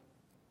Detroit.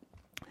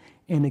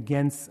 and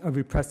against a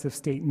repressive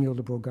state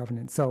neoliberal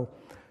governance. So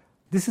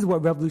this is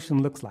what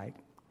revolution looks like.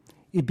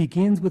 It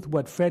begins with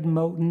what Fred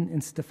Moten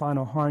and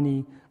Stefano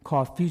Harney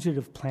call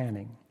fugitive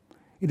planning.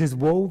 It is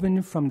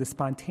woven from the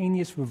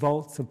spontaneous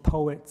revolts of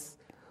poets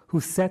who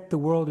set the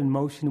world in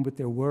motion with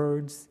their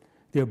words,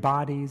 their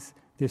bodies,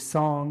 their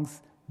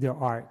songs, their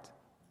art.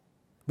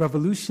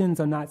 Revolutions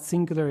are not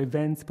singular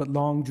events, but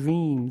long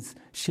dreams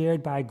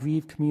shared by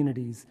aggrieved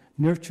communities,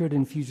 nurtured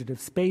in fugitive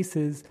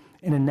spaces,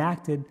 and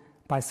enacted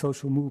by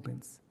social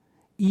movements.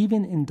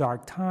 Even in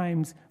dark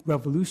times,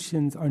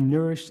 revolutions are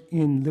nourished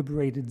in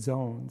liberated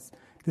zones,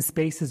 the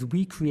spaces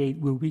we create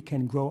where we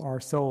can grow our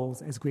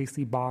souls, as Grace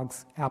Lee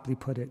Boggs aptly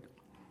put it.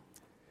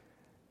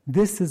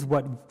 This is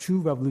what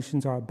true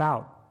revolutions are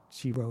about,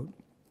 she wrote.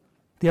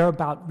 They are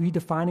about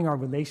redefining our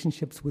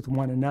relationships with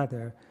one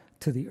another,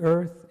 to the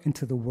earth and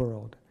to the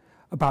world,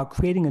 about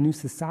creating a new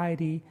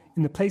society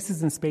in the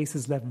places and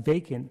spaces left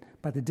vacant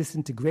by the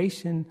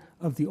disintegration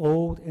of the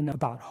old, and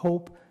about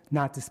hope,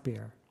 not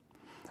despair,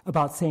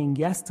 about saying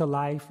yes to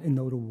life and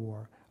no to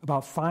war,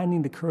 about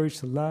finding the courage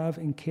to love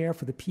and care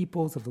for the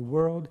peoples of the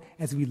world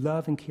as we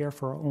love and care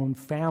for our own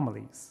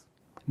families.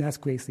 And that's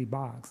Grace Lee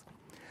Boggs.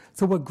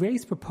 So what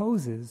Grace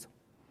proposes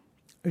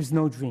is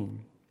no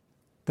dream.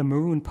 The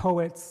maroon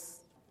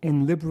poets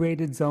in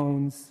liberated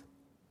zones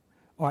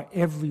are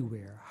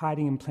everywhere,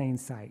 hiding in plain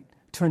sight,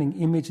 turning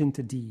image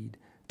into deed,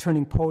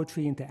 turning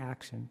poetry into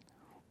action,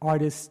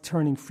 artists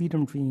turning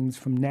freedom dreams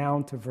from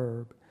noun to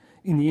verb.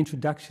 In the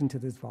introduction to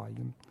this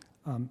volume,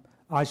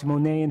 Aja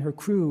Monet and her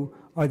crew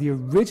are the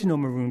original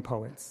maroon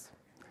poets,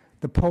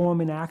 the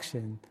poem in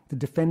action, the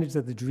defenders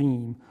of the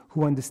dream,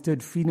 who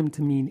understood freedom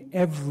to mean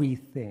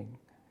everything: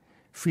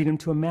 freedom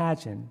to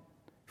imagine,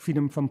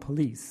 freedom from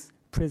police,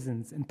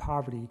 prisons, and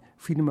poverty,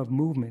 freedom of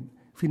movement,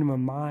 freedom of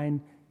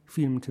mind,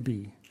 freedom to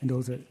be. And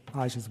those are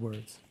Aja's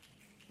words.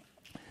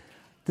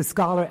 The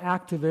scholar,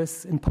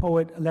 activist, and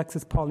poet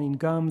Alexis Pauline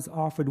Gumbs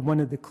offered one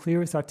of the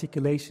clearest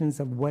articulations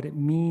of what it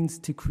means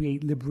to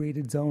create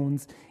liberated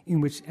zones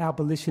in which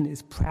abolition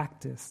is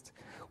practiced,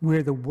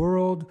 where the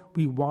world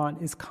we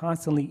want is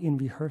constantly in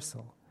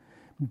rehearsal,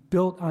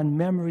 built on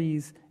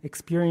memories,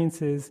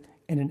 experiences,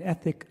 and an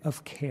ethic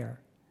of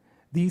care.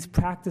 These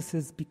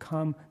practices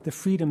become the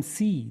freedom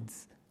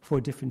seeds for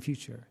a different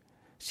future.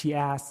 She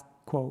asked,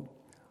 quote,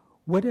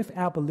 "What if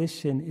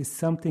abolition is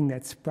something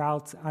that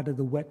sprouts out of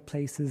the wet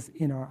places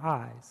in our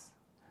eyes,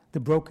 the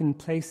broken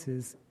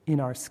places in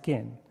our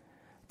skin,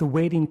 the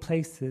waiting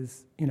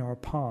places in our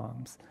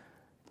palms?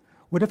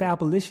 What if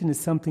abolition is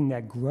something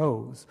that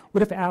grows?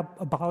 What if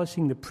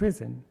abolishing the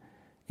prison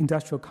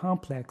industrial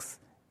complex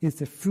is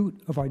the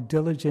fruit of our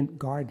diligent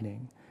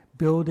gardening,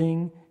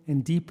 building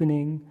and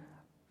deepening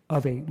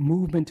of a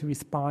movement to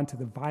respond to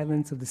the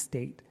violence of the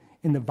state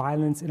and the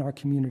violence in our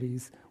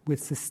communities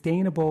with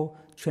sustainable,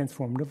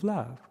 transformative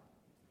love?"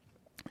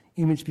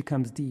 Image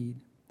becomes deed.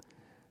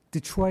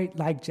 Detroit,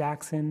 like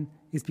Jackson,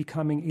 is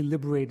becoming a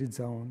liberated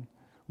zone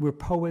where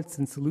poets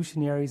and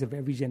solutionaries of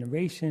every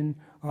generation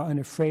are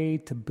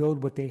unafraid to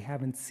build what they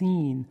haven't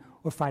seen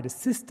or fight a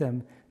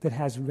system that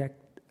has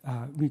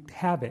wreaked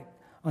havoc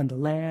on the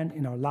land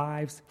in our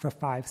lives for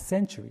 5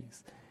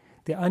 centuries.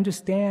 They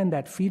understand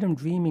that freedom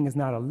dreaming is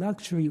not a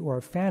luxury or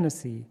a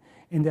fantasy,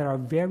 and that our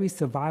very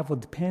survival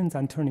depends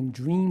on turning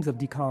dreams of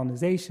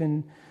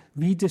decolonization,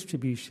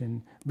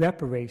 redistribution,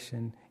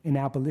 reparation, and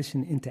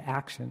abolition into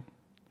action.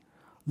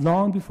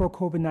 Long before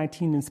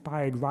COVID-19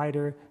 inspired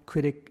writer,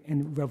 critic,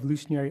 and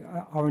revolutionary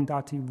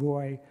Arundhati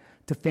Roy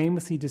to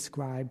famously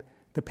describe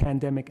the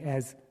pandemic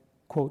as,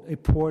 quote, "a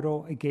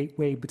portal, a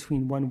gateway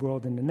between one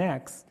world and the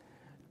next,"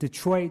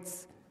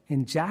 Detroit's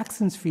and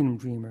Jackson's freedom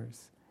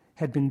dreamers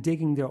had been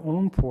digging their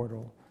own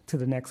portal to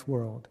the next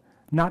world,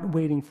 not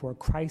waiting for a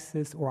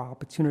crisis or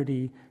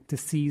opportunity to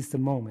seize the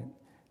moment.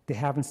 They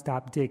haven't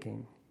stopped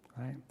digging,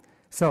 right?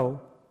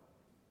 So,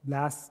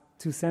 last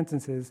 2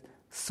 sentences,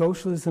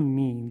 socialism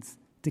means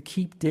to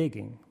keep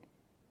digging,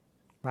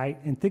 right?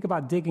 And think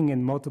about digging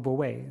in multiple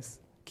ways.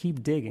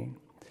 Keep digging,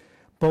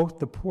 both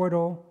the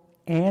portal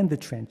and the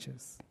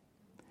trenches.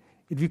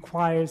 It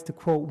requires, to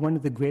quote one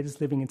of the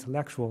greatest living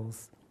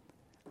intellectuals,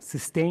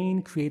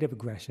 sustained creative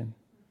aggression.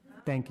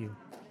 Thank you.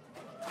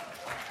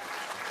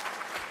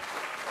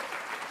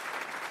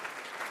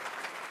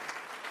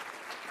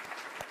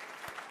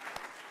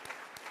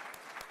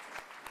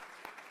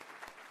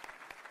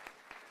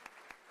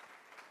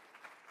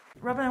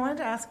 Robin, I wanted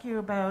to ask you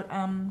about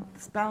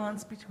this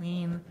balance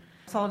between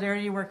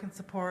solidarity work and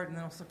support and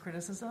then also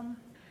criticism.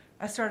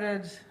 I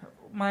started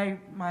my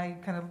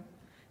kind of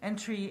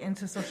entry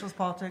into socialist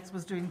politics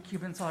was doing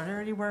Cuban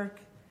solidarity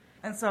work.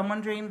 And so I'm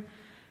wondering,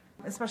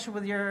 especially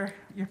with your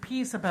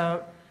piece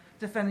about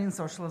defending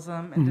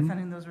socialism and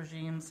defending those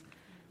regimes,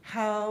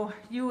 how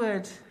you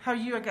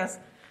I guess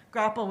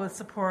grapple with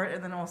support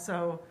and then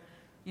also,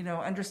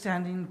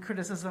 understanding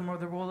criticism or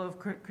the role of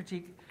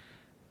critique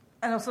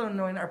And also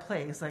knowing our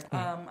place. Like,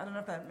 I don't know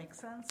if that makes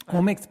sense.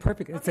 Well, it makes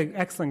perfect. It's an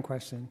excellent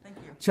question. Thank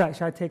you.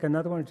 Should I take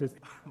another one?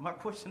 My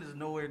question is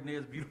nowhere near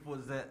as beautiful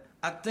as that.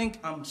 I think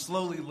I'm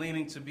slowly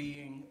leaning to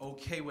being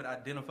okay with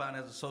identifying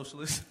as a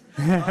socialist.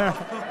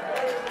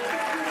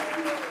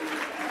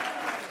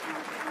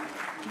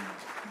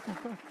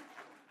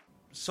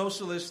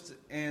 Socialist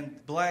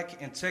and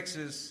black in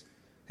Texas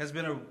has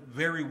been a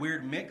very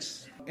weird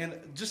mix. And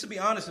just to be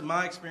honest, in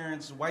my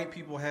experience, white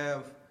people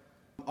have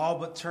all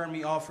but turned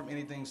me off from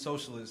anything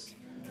socialist.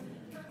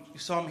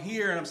 So I'm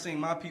here and I'm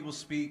seeing my people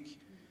speak.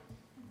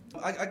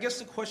 I guess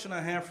the question I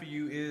have for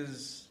you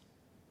is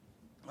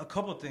a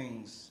couple of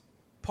things.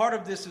 Part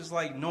of this is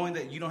like knowing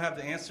that you don't have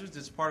the answers.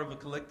 It's part of a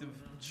collective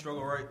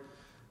struggle, right?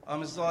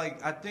 It's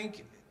like I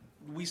think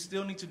we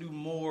still need to do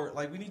more.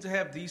 Like we need to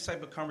have these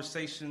type of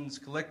conversations,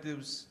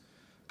 collectives,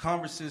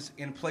 conferences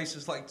in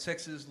places like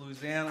Texas,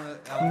 Louisiana,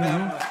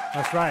 Alabama. Mm-hmm.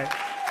 That's right.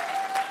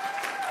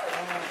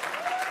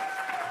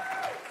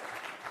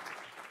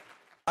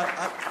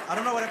 I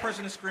don't know why that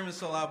person is screaming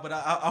so loud, but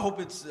I hope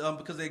it's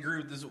because they agree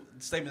with this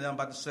statement that I'm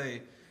about to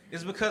say.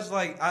 It's because,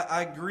 like,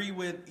 I agree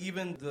with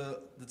even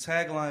the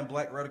tagline,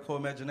 Black Radical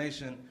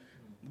Imagination,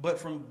 but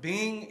from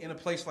being in a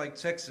place like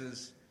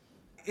Texas,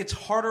 it's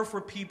harder for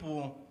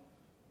people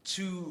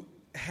to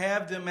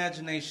have the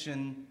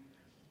imagination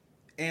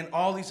and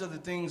all these other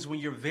things when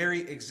your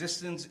very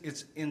existence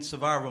is in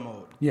survival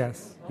mode.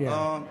 Yes,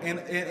 yeah.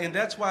 And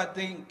that's why I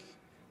think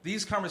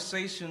these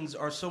conversations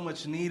are so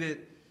much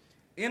needed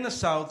in the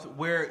South,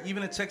 where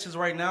even in Texas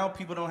right now,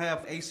 people don't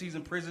have ACs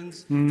in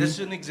prisons. Mm-hmm. That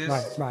shouldn't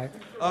exist. Right.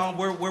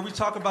 Where we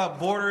talk about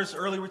borders,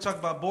 earlier we talked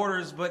about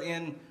borders, but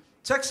in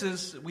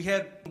Texas, we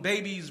had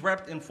babies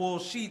wrapped in full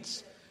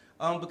sheets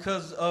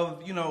because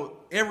of,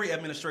 every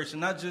administration,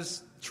 not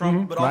just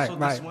Trump, but also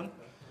this one.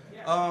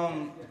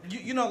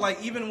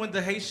 Like even when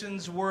the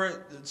Haitians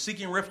were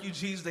seeking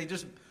refugees, they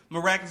just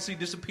miraculously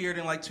disappeared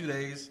in like 2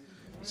 days.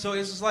 So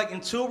it's just like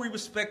until we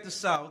respect the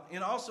South,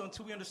 and also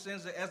until we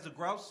understand that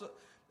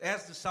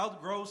as the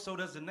South grows, so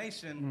does the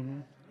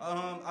nation.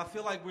 Mm-hmm. I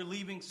feel like we're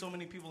leaving so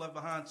many people left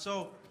behind.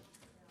 So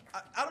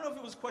I don't know if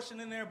it was a question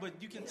in there, but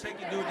you can take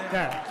it, do it.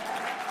 Yeah.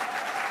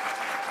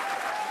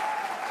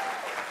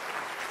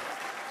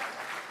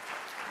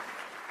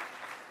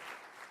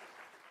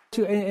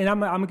 And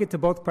I'm going to get to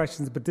both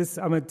questions, but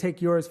I'm going to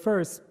take yours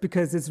first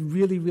because it's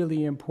really,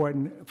 really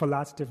important for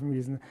lots of different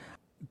reasons.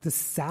 The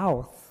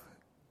South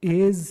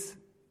is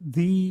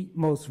the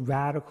most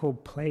radical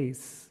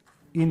place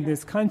in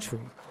this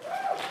country.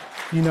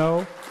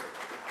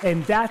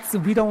 And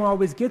we don't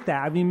always get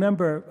that. I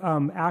remember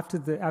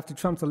after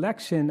Trump's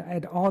election, I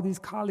had all these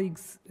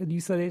colleagues at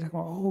UCLA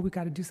talking we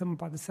got to do something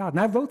about the South. And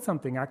I wrote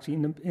something actually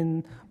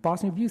in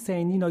Boston Review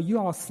saying, you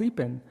all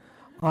sleeping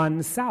on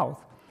the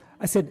South.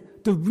 I said,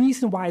 the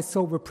reason why it's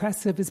so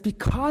repressive is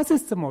because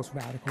it's the most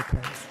radical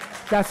place.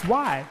 That's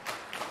why.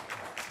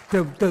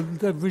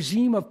 The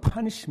regime of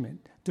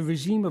punishment, the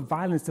regime of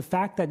violence, the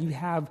fact that you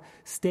have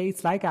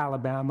states like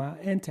Alabama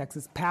and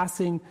Texas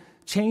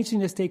changing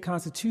their state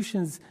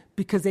constitutions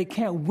because they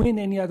can't win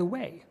any other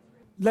way.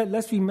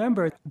 Let's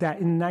remember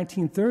that in the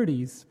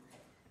 1930s,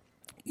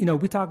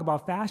 we talk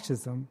about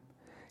fascism,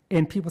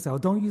 and people say,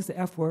 don't use the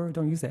F word,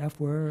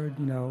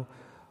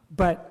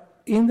 But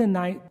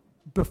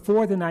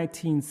before the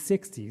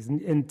 1960s,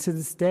 and to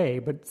this day,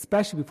 but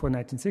especially before the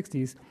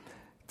 1960s,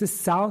 the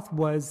South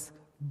was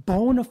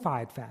bona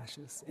fide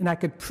fascist. And I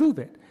could prove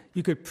it.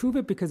 You could prove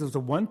it because it was a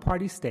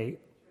one-party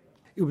state.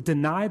 It would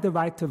deny the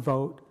right to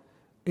vote.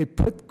 It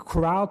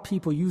corralled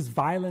people, used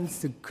violence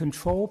to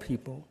control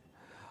people.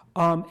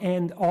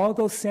 And all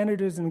those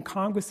senators and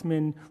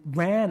congressmen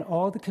ran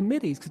all the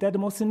committees because they had the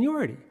most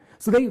seniority.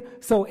 So the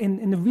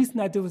reason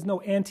that there was no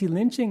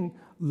anti-lynching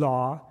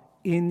law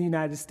in the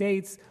United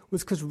States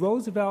was because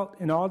Roosevelt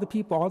and all the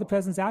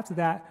presidents after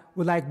that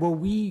were like, well,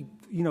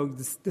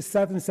 the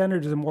Southern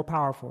senators are more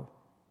powerful,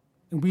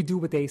 and we do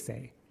what they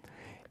say.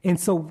 And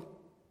so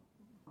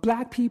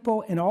black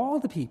people and all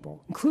the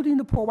people, including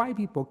the poor white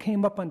people,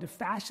 came up under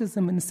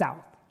fascism in the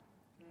South.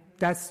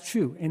 That's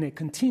true, and it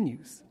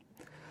continues.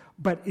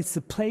 But it's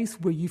a place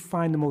where you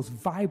find the most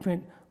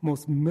vibrant,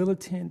 most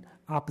militant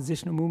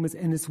oppositional movements,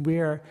 and it's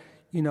where,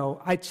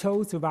 I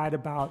chose to write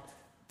about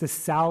the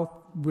South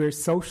where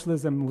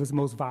socialism was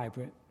most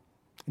vibrant,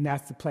 and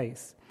that's the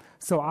place.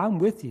 So I'm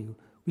with you.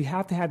 We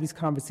have to have these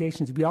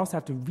conversations. We also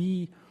have to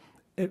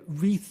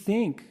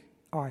rethink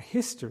our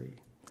history.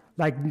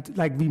 Like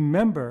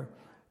remember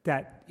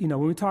that, when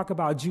we talk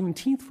about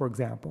Juneteenth, for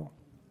example,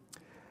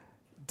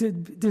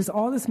 there's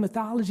all this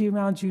mythology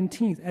around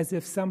Juneteenth as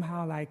if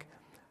somehow,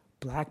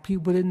 black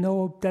people didn't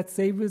know that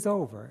slavery was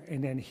over,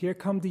 and then here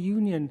come the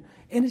Union,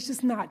 and it's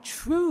just not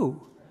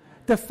true.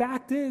 The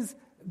fact is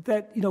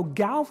that,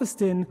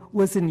 Galveston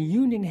was in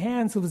Union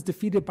hands. It was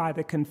defeated by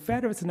the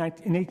Confederates in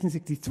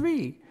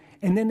 1863,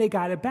 and then they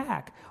got it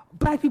back.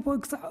 Black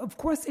people, of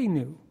course they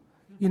knew,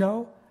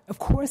 Of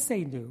course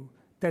they knew.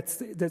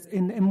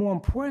 And more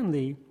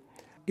importantly,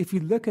 if you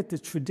look at the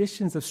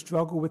traditions of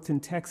struggle within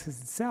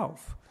Texas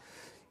itself,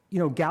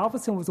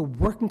 Galveston was a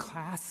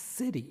working-class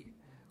city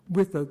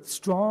with a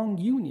strong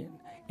union.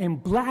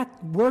 And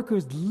black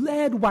workers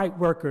led white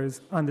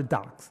workers on the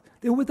docks.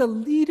 They were the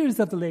leaders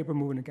of the labor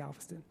movement in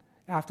Galveston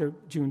after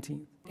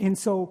Juneteenth. And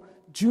so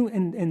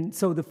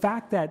so the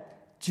fact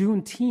that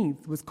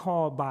Juneteenth was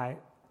called by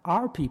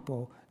our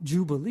people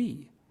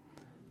Jubilee,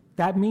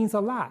 that means a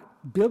lot.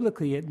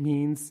 Biblically, it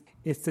means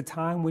it's the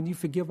time when you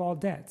forgive all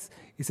debts.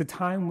 It's a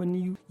time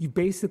when you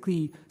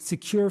basically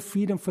secure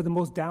freedom for the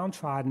most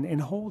downtrodden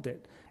and hold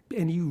it.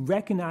 And you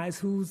recognize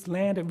whose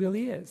land it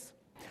really is.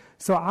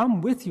 So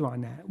I'm with you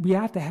on that. We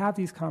have to have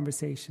these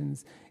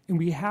conversations, and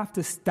we have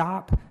to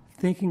stop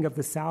thinking of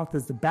the South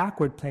as the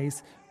backward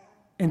place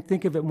and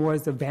think of it more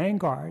as the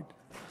vanguard,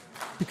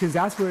 because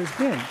that's where it's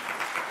been.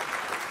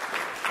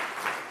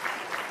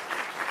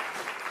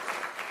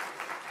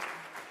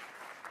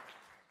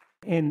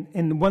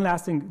 And one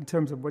last thing in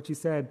terms of what you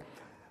said,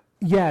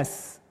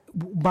 yes,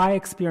 my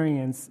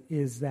experience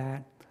is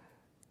that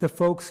the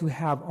folks who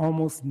have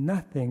almost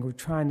nothing or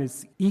trying to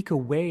eke a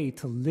way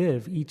to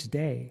live each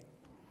day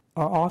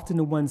are often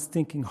the ones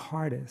thinking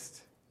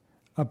hardest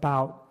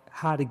about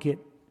how to get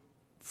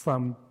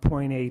from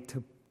point A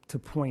to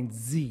point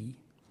Z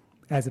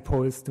as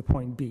opposed to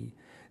point B.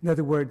 In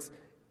other words,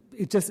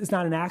 it's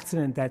not an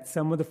accident that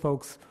some of the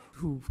folks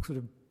who sort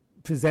of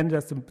presented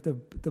us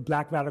the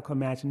black radical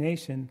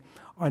imagination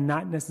are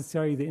not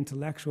necessarily the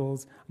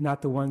intellectuals,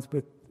 not the ones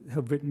who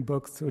have written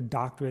books or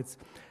doctorates.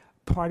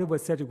 Part of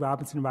what Cedric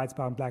Robinson writes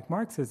about in Black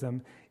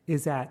Marxism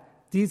is that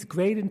these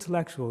great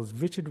intellectuals,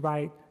 Richard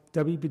Wright,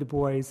 W.B. Du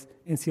Bois,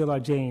 and C.L.R.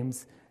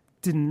 James,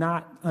 did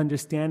not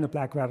understand the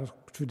black radical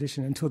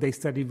tradition until they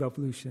studied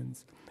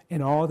revolutions.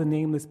 And all the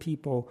nameless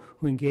people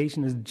who engaged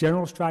in the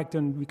general strike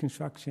during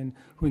Reconstruction,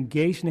 who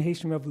engaged in the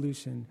Haitian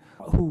Revolution,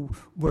 who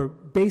were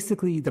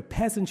basically the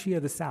peasantry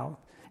of the South,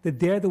 that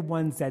they're the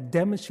ones that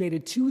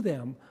demonstrated to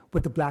them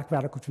what the black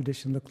radical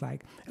tradition looked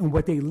like. And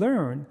what they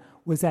learned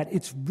was that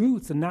its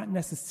roots are not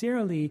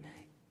necessarily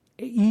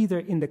either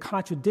in the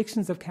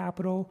contradictions of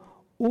capital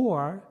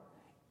or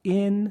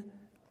in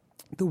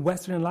the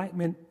Western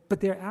Enlightenment,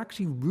 but they're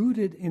actually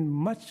rooted in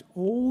much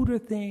older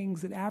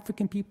things that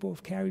African people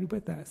have carried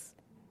with us,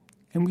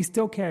 and we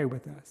still carry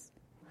with us.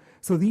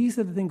 So these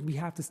are the things we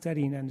have to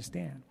study and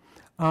understand.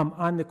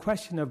 On the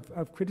question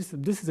of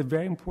criticism, this is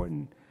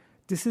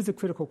a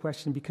critical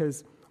question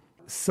because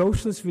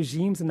socialist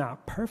regimes are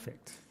not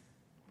perfect.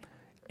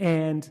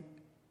 And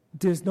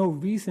there's no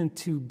reason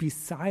to be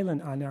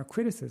silent on our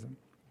criticism.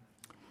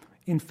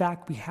 In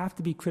fact, we have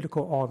to be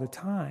critical all the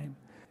time.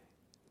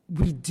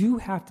 We do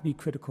have to be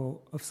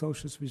critical of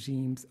socialist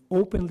regimes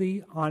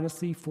openly,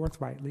 honestly,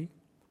 forthrightly.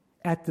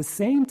 At the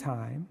same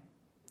time,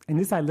 and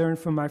this I learned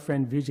from my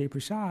friend Vijay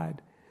Prashad,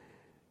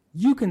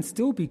 you can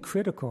still be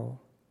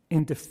critical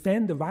and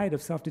defend the right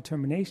of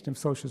self-determination of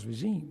socialist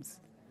regimes.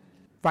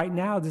 Right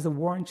now, there's a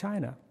war in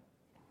China.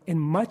 And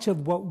much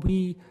of what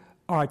we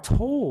are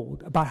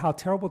told about how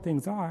terrible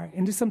things are,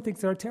 and there's some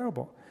things that are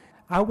terrible.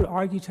 I would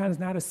argue China's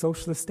not a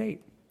socialist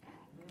state.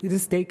 It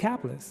is state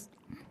capitalist.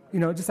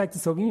 Just like the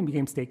Soviet Union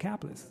became state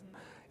capitalist.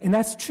 And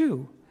that's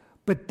true.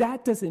 But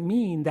that doesn't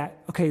mean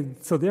that, okay,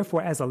 so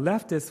therefore, as a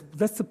leftist,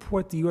 let's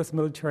support the U.S.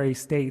 military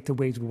state to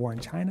wage war in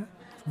China?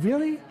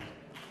 Really?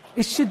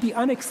 It should be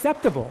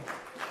unacceptable.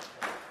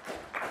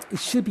 It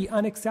should be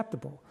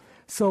unacceptable.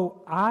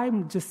 So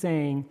I'm just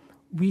saying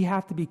we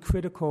have to be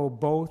critical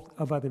both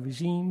of other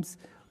regimes,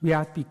 we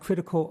have to be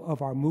critical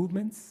of our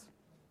movements,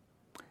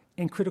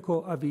 and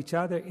critical of each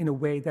other in a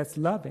way that's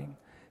loving.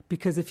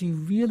 Because if you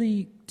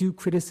really do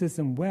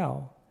criticism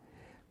well,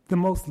 the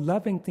most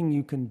loving thing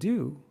you can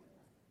do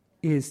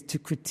is to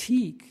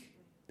critique.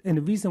 And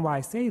the reason why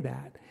I say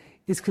that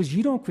is because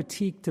you don't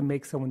critique to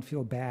make someone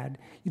feel bad.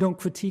 You don't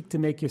critique to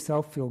make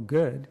yourself feel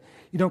good.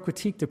 You don't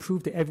critique to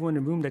prove to everyone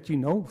in the room that you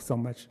know so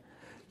much.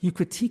 You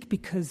critique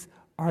because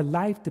our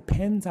life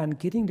depends on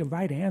getting the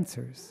right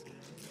answers.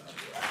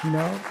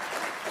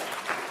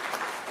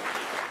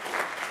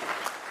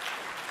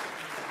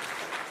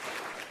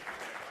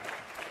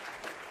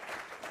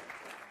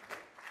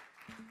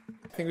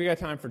 I think we got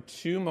time for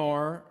two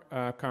more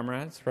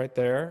comrades right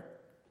there,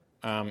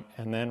 and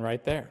then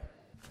right there.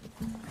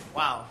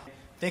 Wow.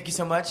 Thank you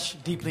so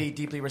much. Deeply,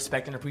 deeply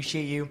respect and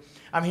appreciate you.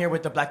 I'm here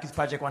with the Black Youth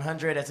Project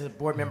 100 as a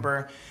board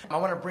member. I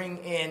want to bring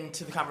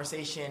into the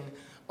conversation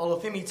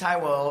Olufemi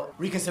Taiwo,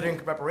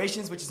 Reconsidering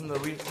Reparations, which is in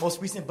the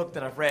most recent book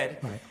that I've read.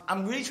 Right.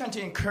 I'm really trying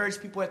to encourage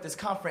people at this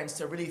conference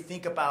to really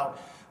think about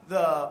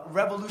the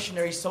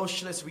revolutionary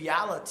socialist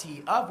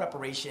reality of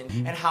reparation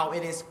and how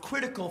it is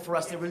critical for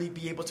us to really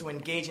be able to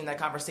engage in that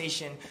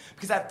conversation.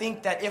 Because I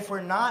think that if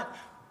we're not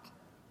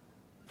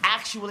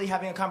actually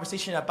having a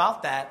conversation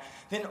about that,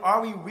 then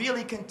are we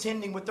really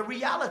contending with the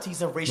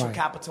realities of racial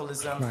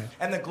capitalism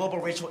and the global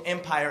racial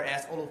empire,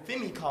 as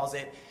Olufemi calls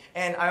it?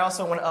 And I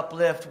also want to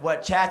uplift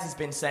what Chaz has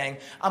been saying.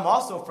 I'm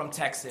also from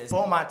Texas,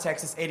 Beaumont,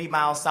 Texas, 80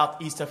 miles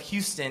southeast of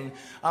Houston,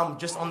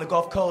 just on the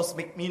Gulf Coast,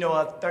 a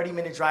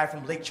 30-minute drive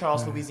from Lake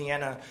Charles,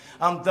 Louisiana,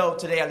 though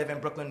today I live in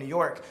Brooklyn, New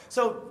York.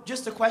 So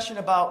just a question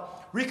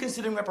about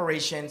reconsidering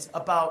reparations,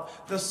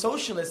 about the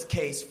socialist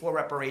case for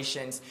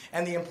reparations,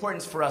 and the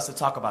importance for us to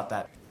talk about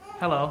that.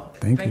 Hello.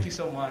 Thank you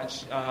so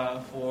much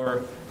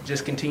for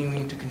just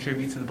continuing to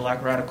contribute to the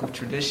Black radical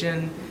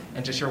tradition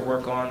and just your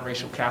work on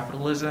racial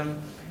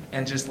capitalism,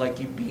 and just like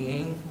you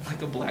being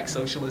like a Black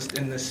socialist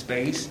in this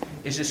space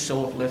is just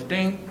so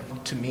uplifting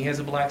to me as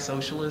a Black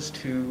socialist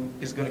who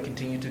is going to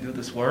continue to do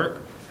this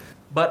work.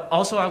 But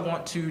also I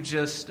want to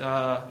just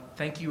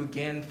thank you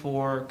again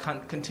for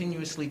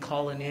continuously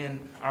calling in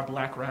our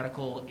Black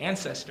radical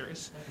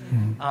ancestors,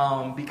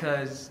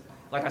 because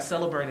like I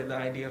celebrated the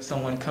idea of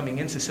someone coming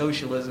into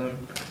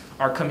socialism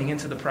or coming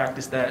into the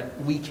practice that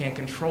we can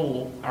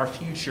control our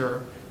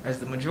future as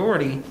the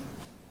majority,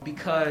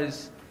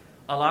 because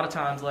a lot of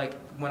times, like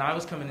when I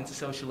was coming into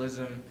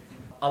socialism,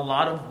 a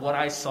lot of what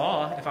I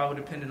saw, if I would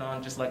have depended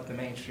on just like the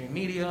mainstream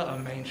media, a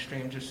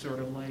mainstream just sort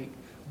of like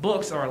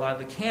books or a lot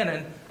of the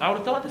canon, I would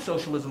have thought that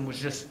socialism was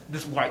just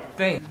this white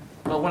thing.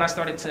 But when I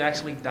started to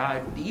actually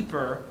dive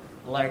deeper,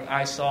 like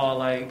I saw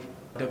like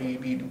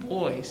W.E.B. Du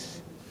Bois,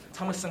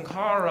 Thomas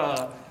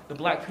Sankara, the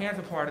Black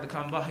Panther Party, the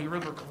Combahee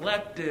River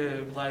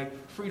Collective, like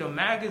Freedom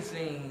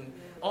Magazine,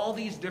 all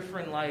these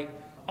different like,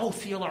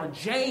 C.L.R.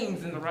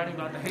 James in the writing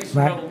about the Haitian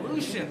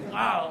Revolution.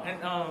 Wow.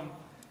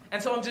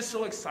 And so I'm just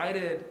so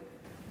excited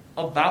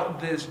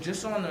about this,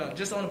 just on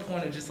a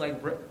point of just like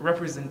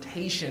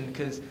representation,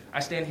 because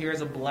I stand here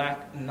as a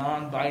Black,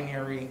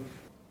 non-binary,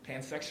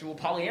 pansexual,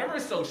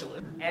 polyamorous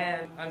socialist,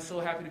 and I'm so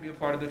happy to be a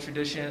part of the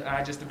tradition.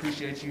 I just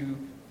appreciate you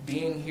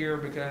being here,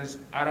 because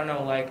I don't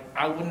know, like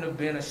I wouldn't have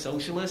been a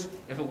socialist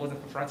if it wasn't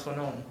for Frantz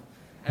Fanon,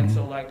 and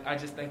so like I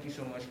just thank you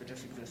so much for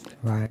just existing.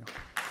 Right.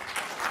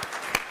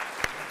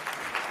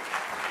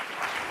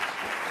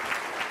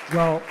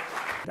 Well,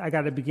 I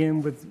got to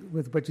begin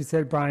with what you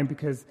said, Brian,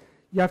 because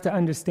you have to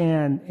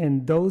understand,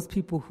 and those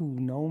people who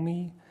know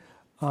me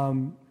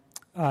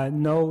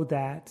know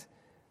that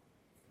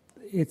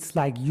it's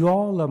like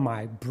y'all are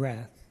my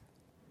breath.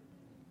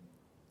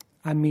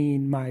 I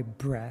mean, my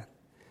breath.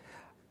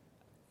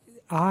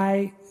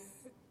 I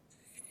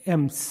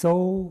am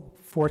so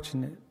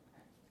fortunate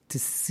to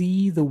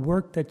see the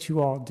work that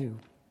you all do.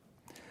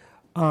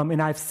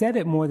 And I've said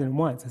it more than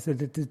once. I said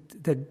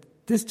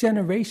that this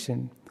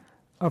generation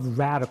of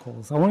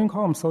radicals, I won't even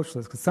call them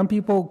socialists, because some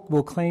people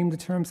will claim the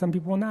term, some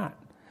people will not.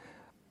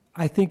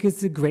 I think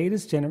it's the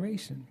greatest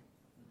generation,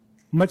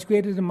 much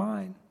greater than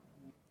mine.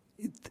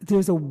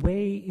 There's a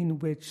way in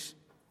which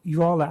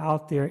you all are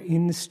out there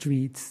in the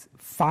streets,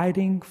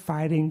 fighting,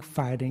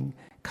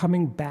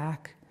 coming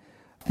back,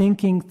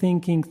 thinking,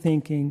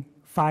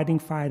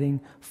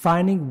 fighting,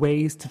 finding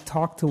ways to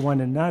talk to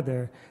one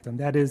another. And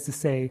that is to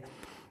say,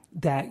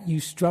 that you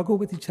struggle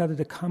with each other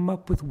to come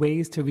up with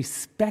ways to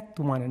respect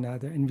one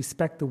another and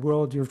respect the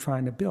world you're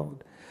trying to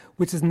build,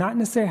 which is not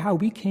necessarily how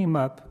we came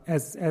up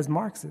as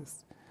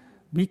Marxists.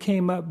 We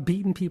came up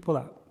beating people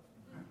up,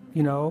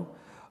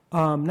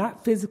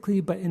 not physically,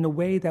 but in a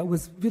way that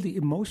was really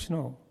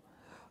emotional.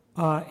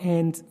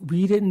 And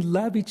we didn't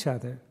love each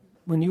other.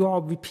 When you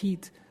all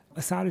repeat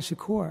Assata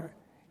Shakur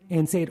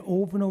and say it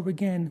over and over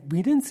again,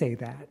 we didn't say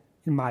that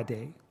in my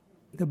day.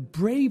 The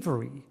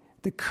bravery,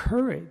 the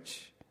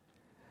courage,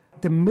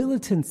 the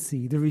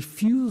militancy, the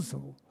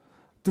refusal,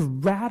 the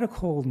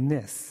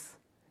radicalness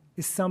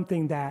is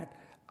something that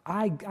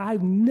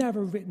I've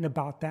never written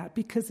about that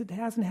because it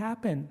hasn't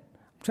happened.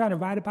 I'm trying to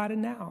write about it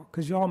now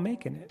because you're all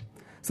making it.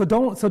 So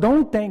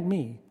don't thank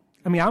me.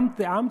 I mean,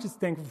 I'm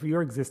just thankful for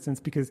your existence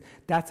because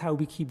that's how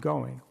we keep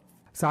going.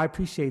 So I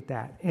appreciate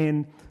that,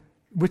 and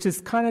which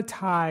is kind of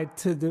tied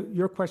to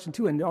your question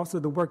too, and also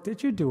the work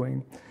that you're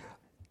doing.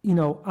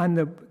 On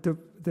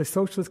the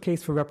socialist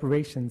case for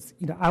reparations.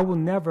 I will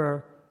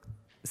never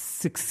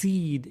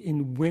succeed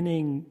in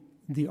winning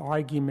the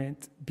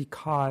argument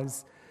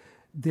because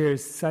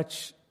there's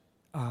such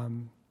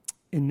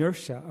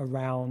inertia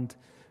around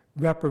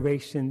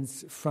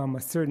reparations from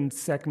a certain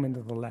segment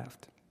of the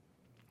left.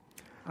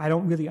 I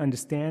don't really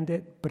understand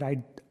it, but I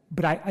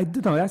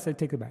do know, that's I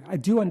take it back. I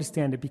do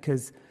understand it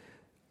because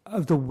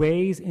of the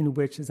ways in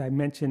which, as I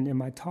mentioned in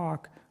my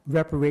talk,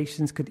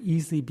 reparations could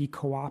easily be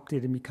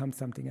co-opted and become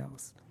something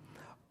else.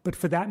 But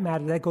for that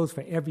matter, that goes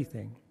for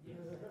everything.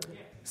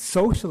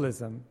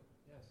 Socialism,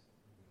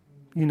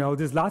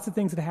 there's lots of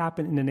things that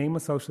happen in the name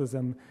of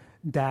socialism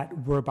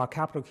that were about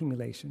capital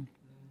accumulation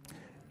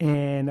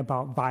and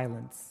about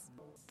violence.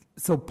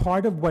 So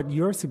part of what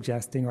you're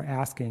suggesting or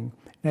asking,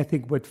 and I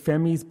think what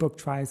Femi's book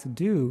tries to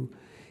do,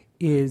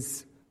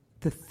 is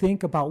to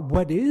think about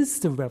what is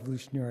the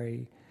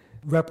revolutionary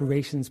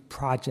reparations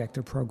project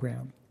or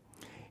program.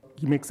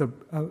 He makes a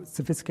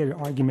sophisticated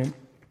argument,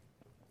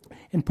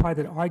 and part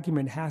of that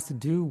argument has to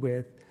do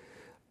with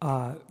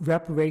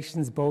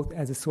reparations both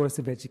as a source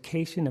of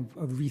education, of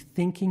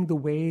rethinking the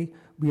way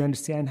we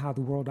understand how the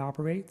world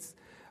operates,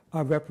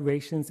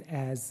 reparations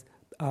as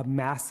a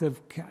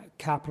massive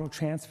capital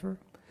transfer.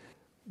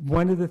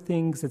 One of the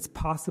things that's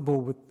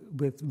possible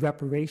with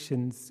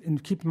reparations,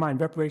 and keep in mind,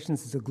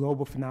 reparations is a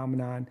global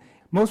phenomenon.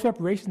 Most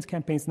reparations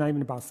campaigns are not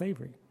even about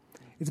slavery.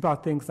 It's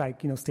about things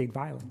like, state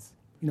violence.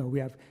 We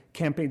have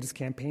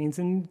campaigns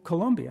in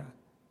Colombia,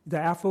 the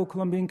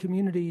Afro-Colombian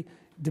community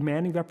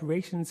demanding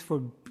reparations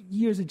for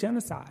years of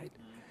genocide.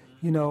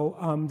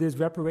 There's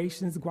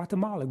reparations in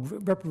Guatemala,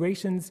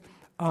 reparations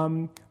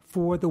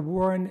for the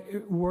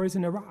wars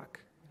in Iraq.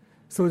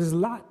 So there's a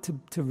lot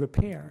to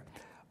repair.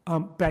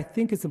 But I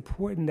think it's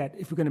important that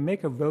if we're going to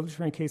make a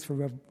revolutionary case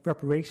for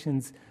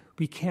reparations,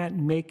 we can't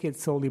make it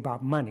solely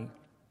about money.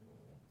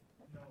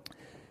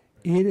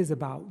 It is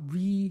about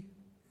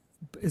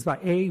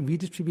A,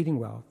 redistributing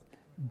wealth,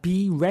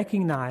 B,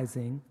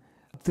 recognizing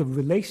the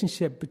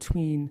relationship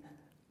between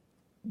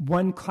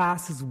one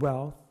class's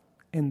wealth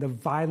and the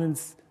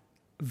violence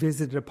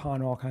visited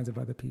upon all kinds of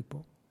other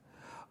people.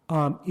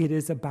 It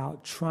is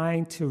about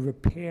trying to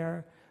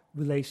repair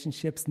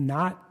relationships,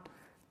 not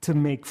to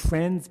make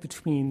friends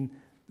between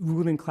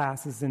ruling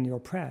classes and the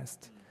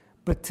oppressed,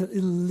 but to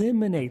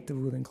eliminate the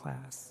ruling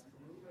class.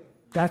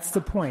 That's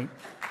the point.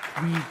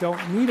 We don't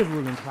need a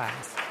ruling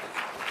class.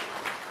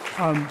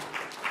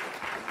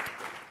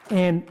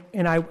 And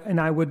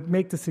I would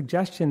make the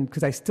suggestion,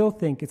 because I still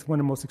think it's one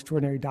of the most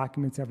extraordinary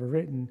documents ever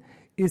written,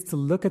 is to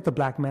look at the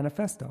Black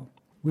Manifesto,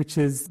 which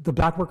is the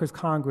Black Workers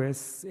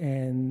Congress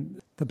and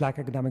the Black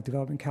Economic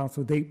Development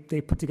Council. They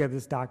put together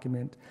this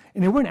document,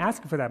 and they weren't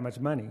asking for that much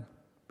money.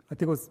 I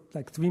think it was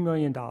like $3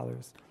 million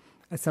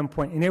at some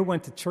point, and they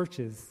went to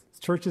churches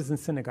and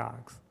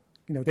synagogues.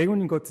 They wouldn't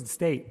even go to the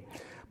state.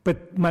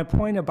 But my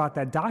point about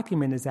that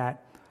document is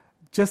that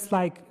just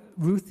like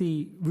Ruth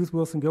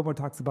Wilson Gilmore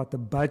talks about the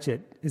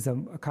budget is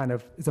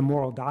a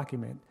moral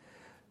document,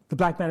 the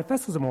Black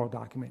Manifesto is a moral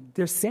document.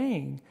 They're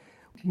saying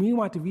we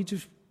want the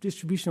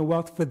redistribution of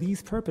wealth for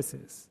these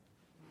purposes.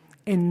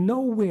 And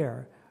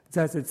nowhere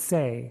does it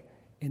say,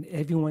 and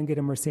everyone get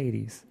a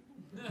Mercedes.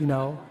 It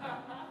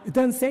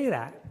doesn't say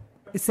that.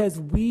 It says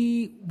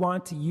we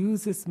want to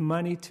use this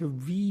money to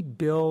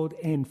rebuild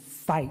and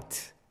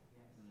fight.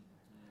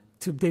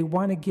 They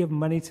want to give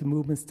money to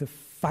movements to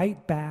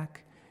fight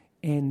back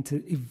and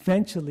to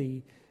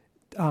eventually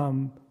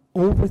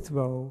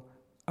overthrow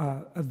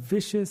a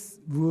vicious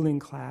ruling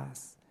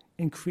class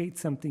and create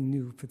something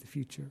new for the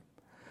future.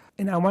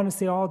 And I want to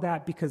say all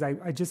that because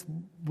I just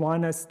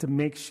want us to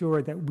make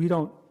sure that we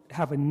don't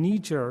have a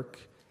knee-jerk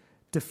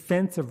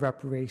defense of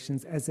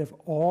reparations as if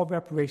all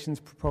reparations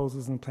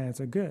proposals and plans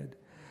are good.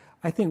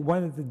 I think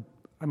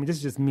this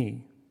is just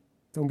me,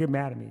 don't get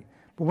mad at me,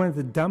 but one of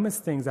the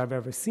dumbest things I've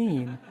ever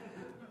seen,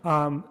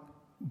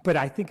 but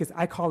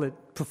I call it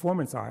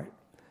performance art.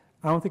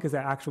 I don't think it's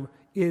an actual,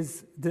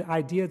 is the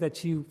idea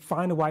that you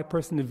find a white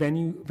person to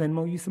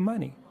Venmo you some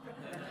money.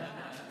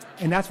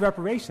 And that's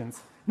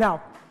reparations.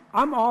 Now,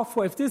 I'm all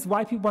for, if there's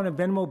white people want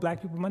to Venmo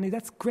black people money,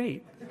 that's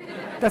great.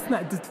 That's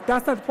not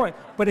the point.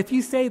 But if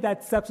you say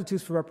that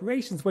substitutes for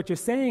reparations, what you're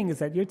saying is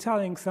that you're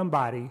telling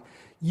somebody,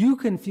 you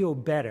can feel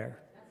better.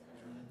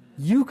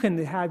 You can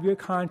have your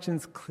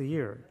conscience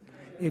cleared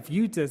if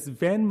you just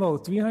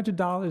Venmo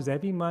 $300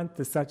 every month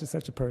to such and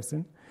such a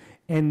person,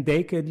 and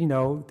they could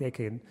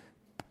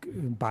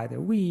buy their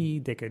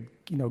weed, they could,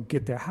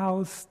 get their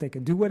house, they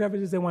could do whatever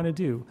it is they want to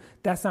do.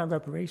 That's not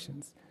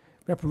reparations.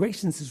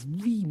 Reparations is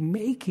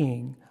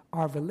remaking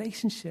our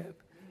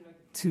relationship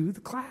to the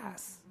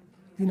class,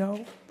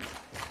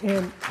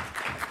 And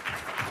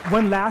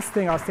one last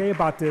thing I'll say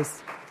about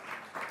this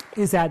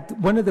is that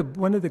one of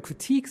the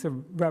critiques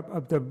of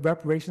the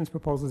reparations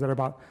proposals that are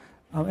about,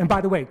 and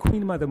by the way,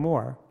 Queen Mother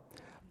Moore,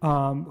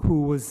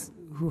 who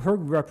her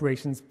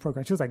reparations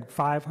program, she was like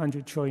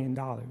 $500 trillion.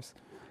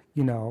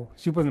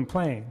 She wasn't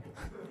playing,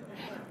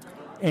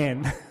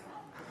 and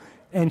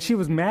she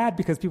was mad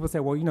because people said,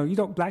 well,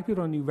 black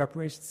people don't need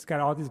reparations. It's got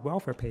all these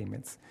welfare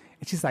payments,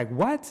 and she's like,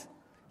 what,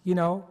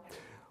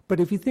 But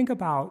if you think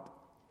about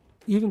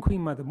even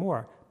Queen Mother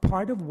Moore,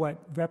 part of what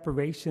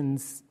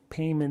reparations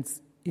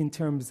payments in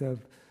terms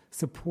of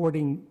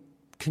supporting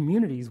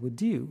communities would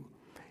do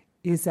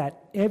is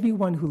that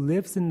everyone who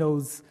lives in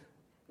those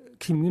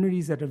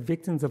communities that are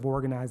victims of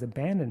organized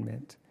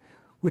abandonment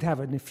would have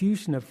an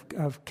infusion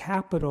of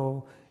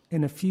capital,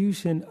 an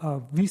infusion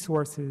of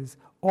resources,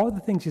 all the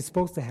things you're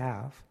supposed to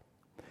have.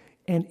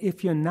 And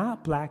if you're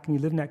not black and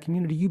you live in that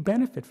community, you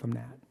benefit from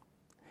that.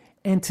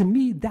 And to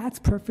me, that's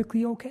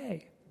perfectly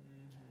okay.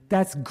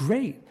 That's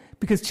great,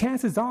 because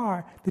chances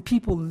are the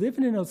people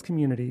living in those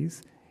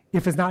communities,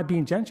 if it's not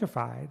being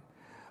gentrified,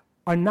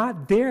 are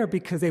not there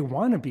because they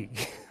want to be.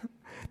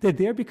 They're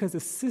there because the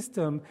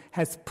system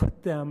has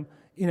put them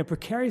in a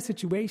precarious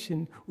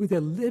situation where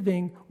they're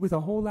living with a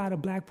whole lot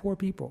of black poor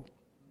people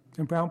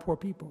and brown poor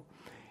people.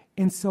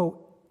 And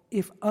so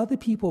if other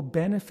people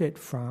benefit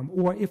from,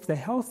 or if the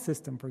health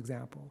system, for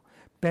example,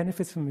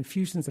 benefits from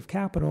infusions of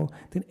capital,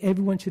 then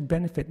everyone should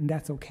benefit, and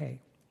that's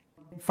okay.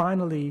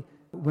 Finally,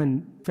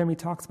 when Femi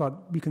talks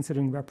about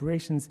reconsidering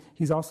reparations,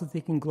 he's also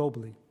thinking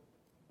globally.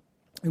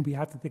 And we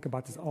have to think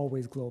about this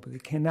always globally.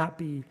 It cannot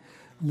be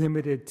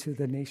limited to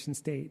the nation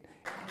state.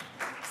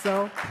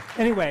 So,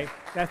 anyway,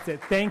 that's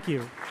it. Thank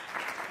you.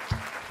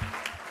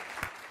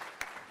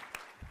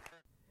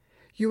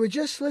 You were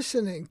just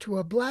listening to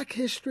a Black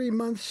History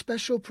Month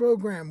special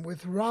program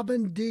with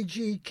Robin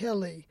D.G.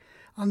 Kelley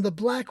on the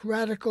Black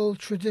radical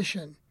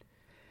tradition.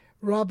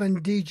 Robin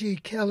D.G.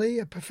 Kelley,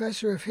 a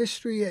professor of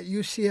history at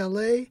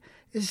UCLA,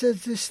 is a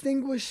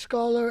distinguished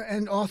scholar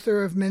and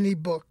author of many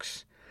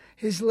books.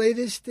 His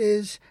latest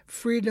is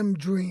Freedom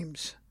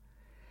Dreams.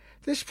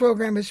 This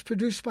program is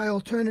produced by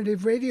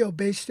Alternative Radio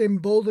based in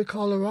Boulder,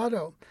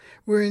 Colorado.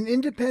 We're an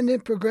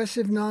independent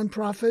progressive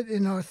nonprofit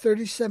in our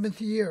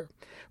 37th year.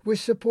 We're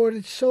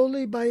supported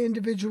solely by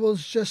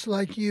individuals just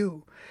like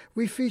you.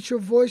 We feature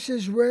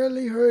voices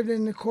rarely heard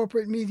in the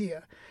corporate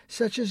media,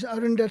 such as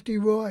Arundhati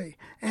Roy,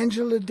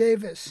 Angela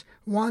Davis,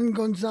 Juan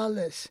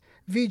Gonzalez,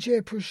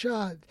 Vijay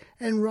Prashad,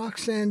 and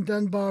Roxanne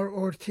Dunbar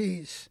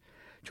Ortiz.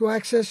 To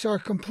access our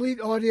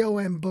complete audio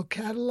and book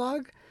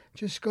catalog,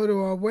 just go to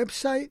our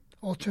website,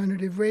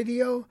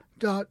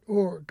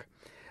 alternativeradio.org.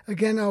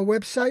 Again, our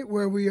website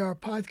where we are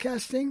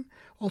podcasting,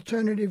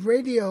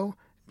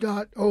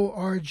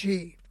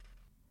 alternativeradio.org.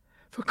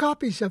 For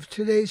copies of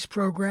today's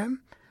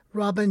program,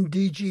 Robin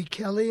D.G.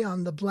 Kelley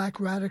on the Black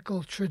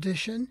Radical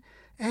Tradition,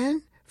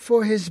 and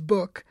for his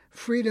book,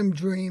 Freedom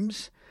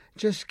Dreams,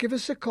 just give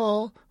us a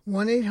call,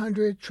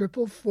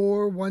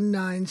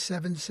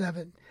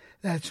 1-800-444-1977.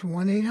 That's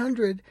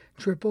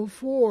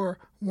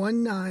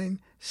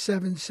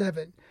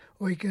 1-800-444-1977.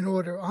 Or you can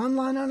order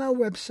online on our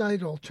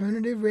website,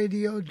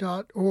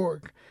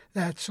 alternativeradio.org.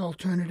 That's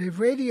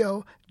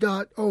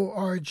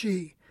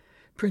alternativeradio.org.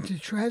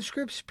 Printed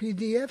transcripts,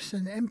 PDFs,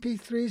 and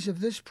MP3s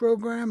of this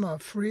program are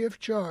free of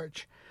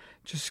charge.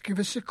 Just give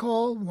us a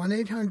call,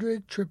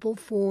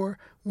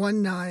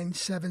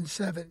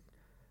 1-800-444-1977.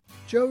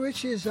 Joe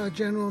Ritchie is our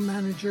general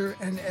manager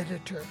and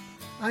editor.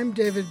 I'm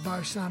David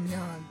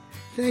Barsamian.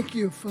 Thank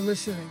you for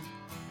listening.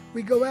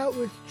 We go out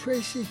with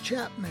Tracy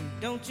Chapman,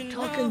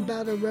 talking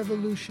about a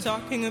revolution.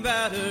 Talking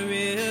about a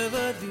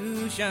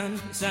revolution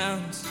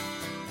sounds like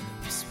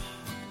a whisper.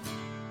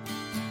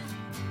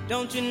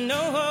 Don't you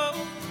know?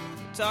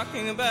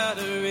 Talking about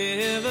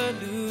a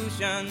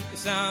revolution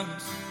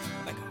sounds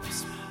like a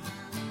whisper.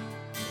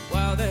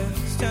 While they're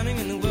standing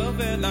in the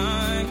welfare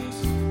lines,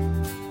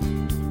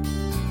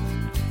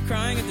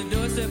 crying at the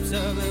doorsteps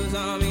of those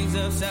armies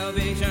of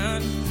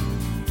salvation,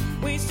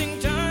 wasting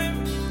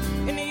time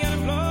in the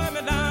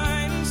unemployment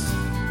lines,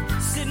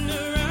 sitting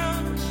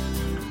around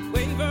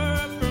waiting for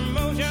a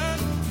promotion.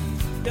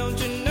 Don't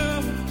you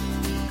know?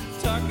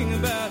 Talking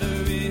about a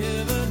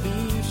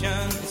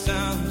revolution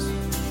sounds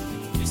like a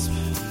whisper.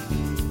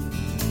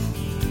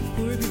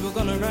 Poor people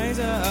gonna rise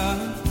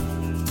up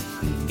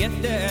and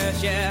get their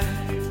share.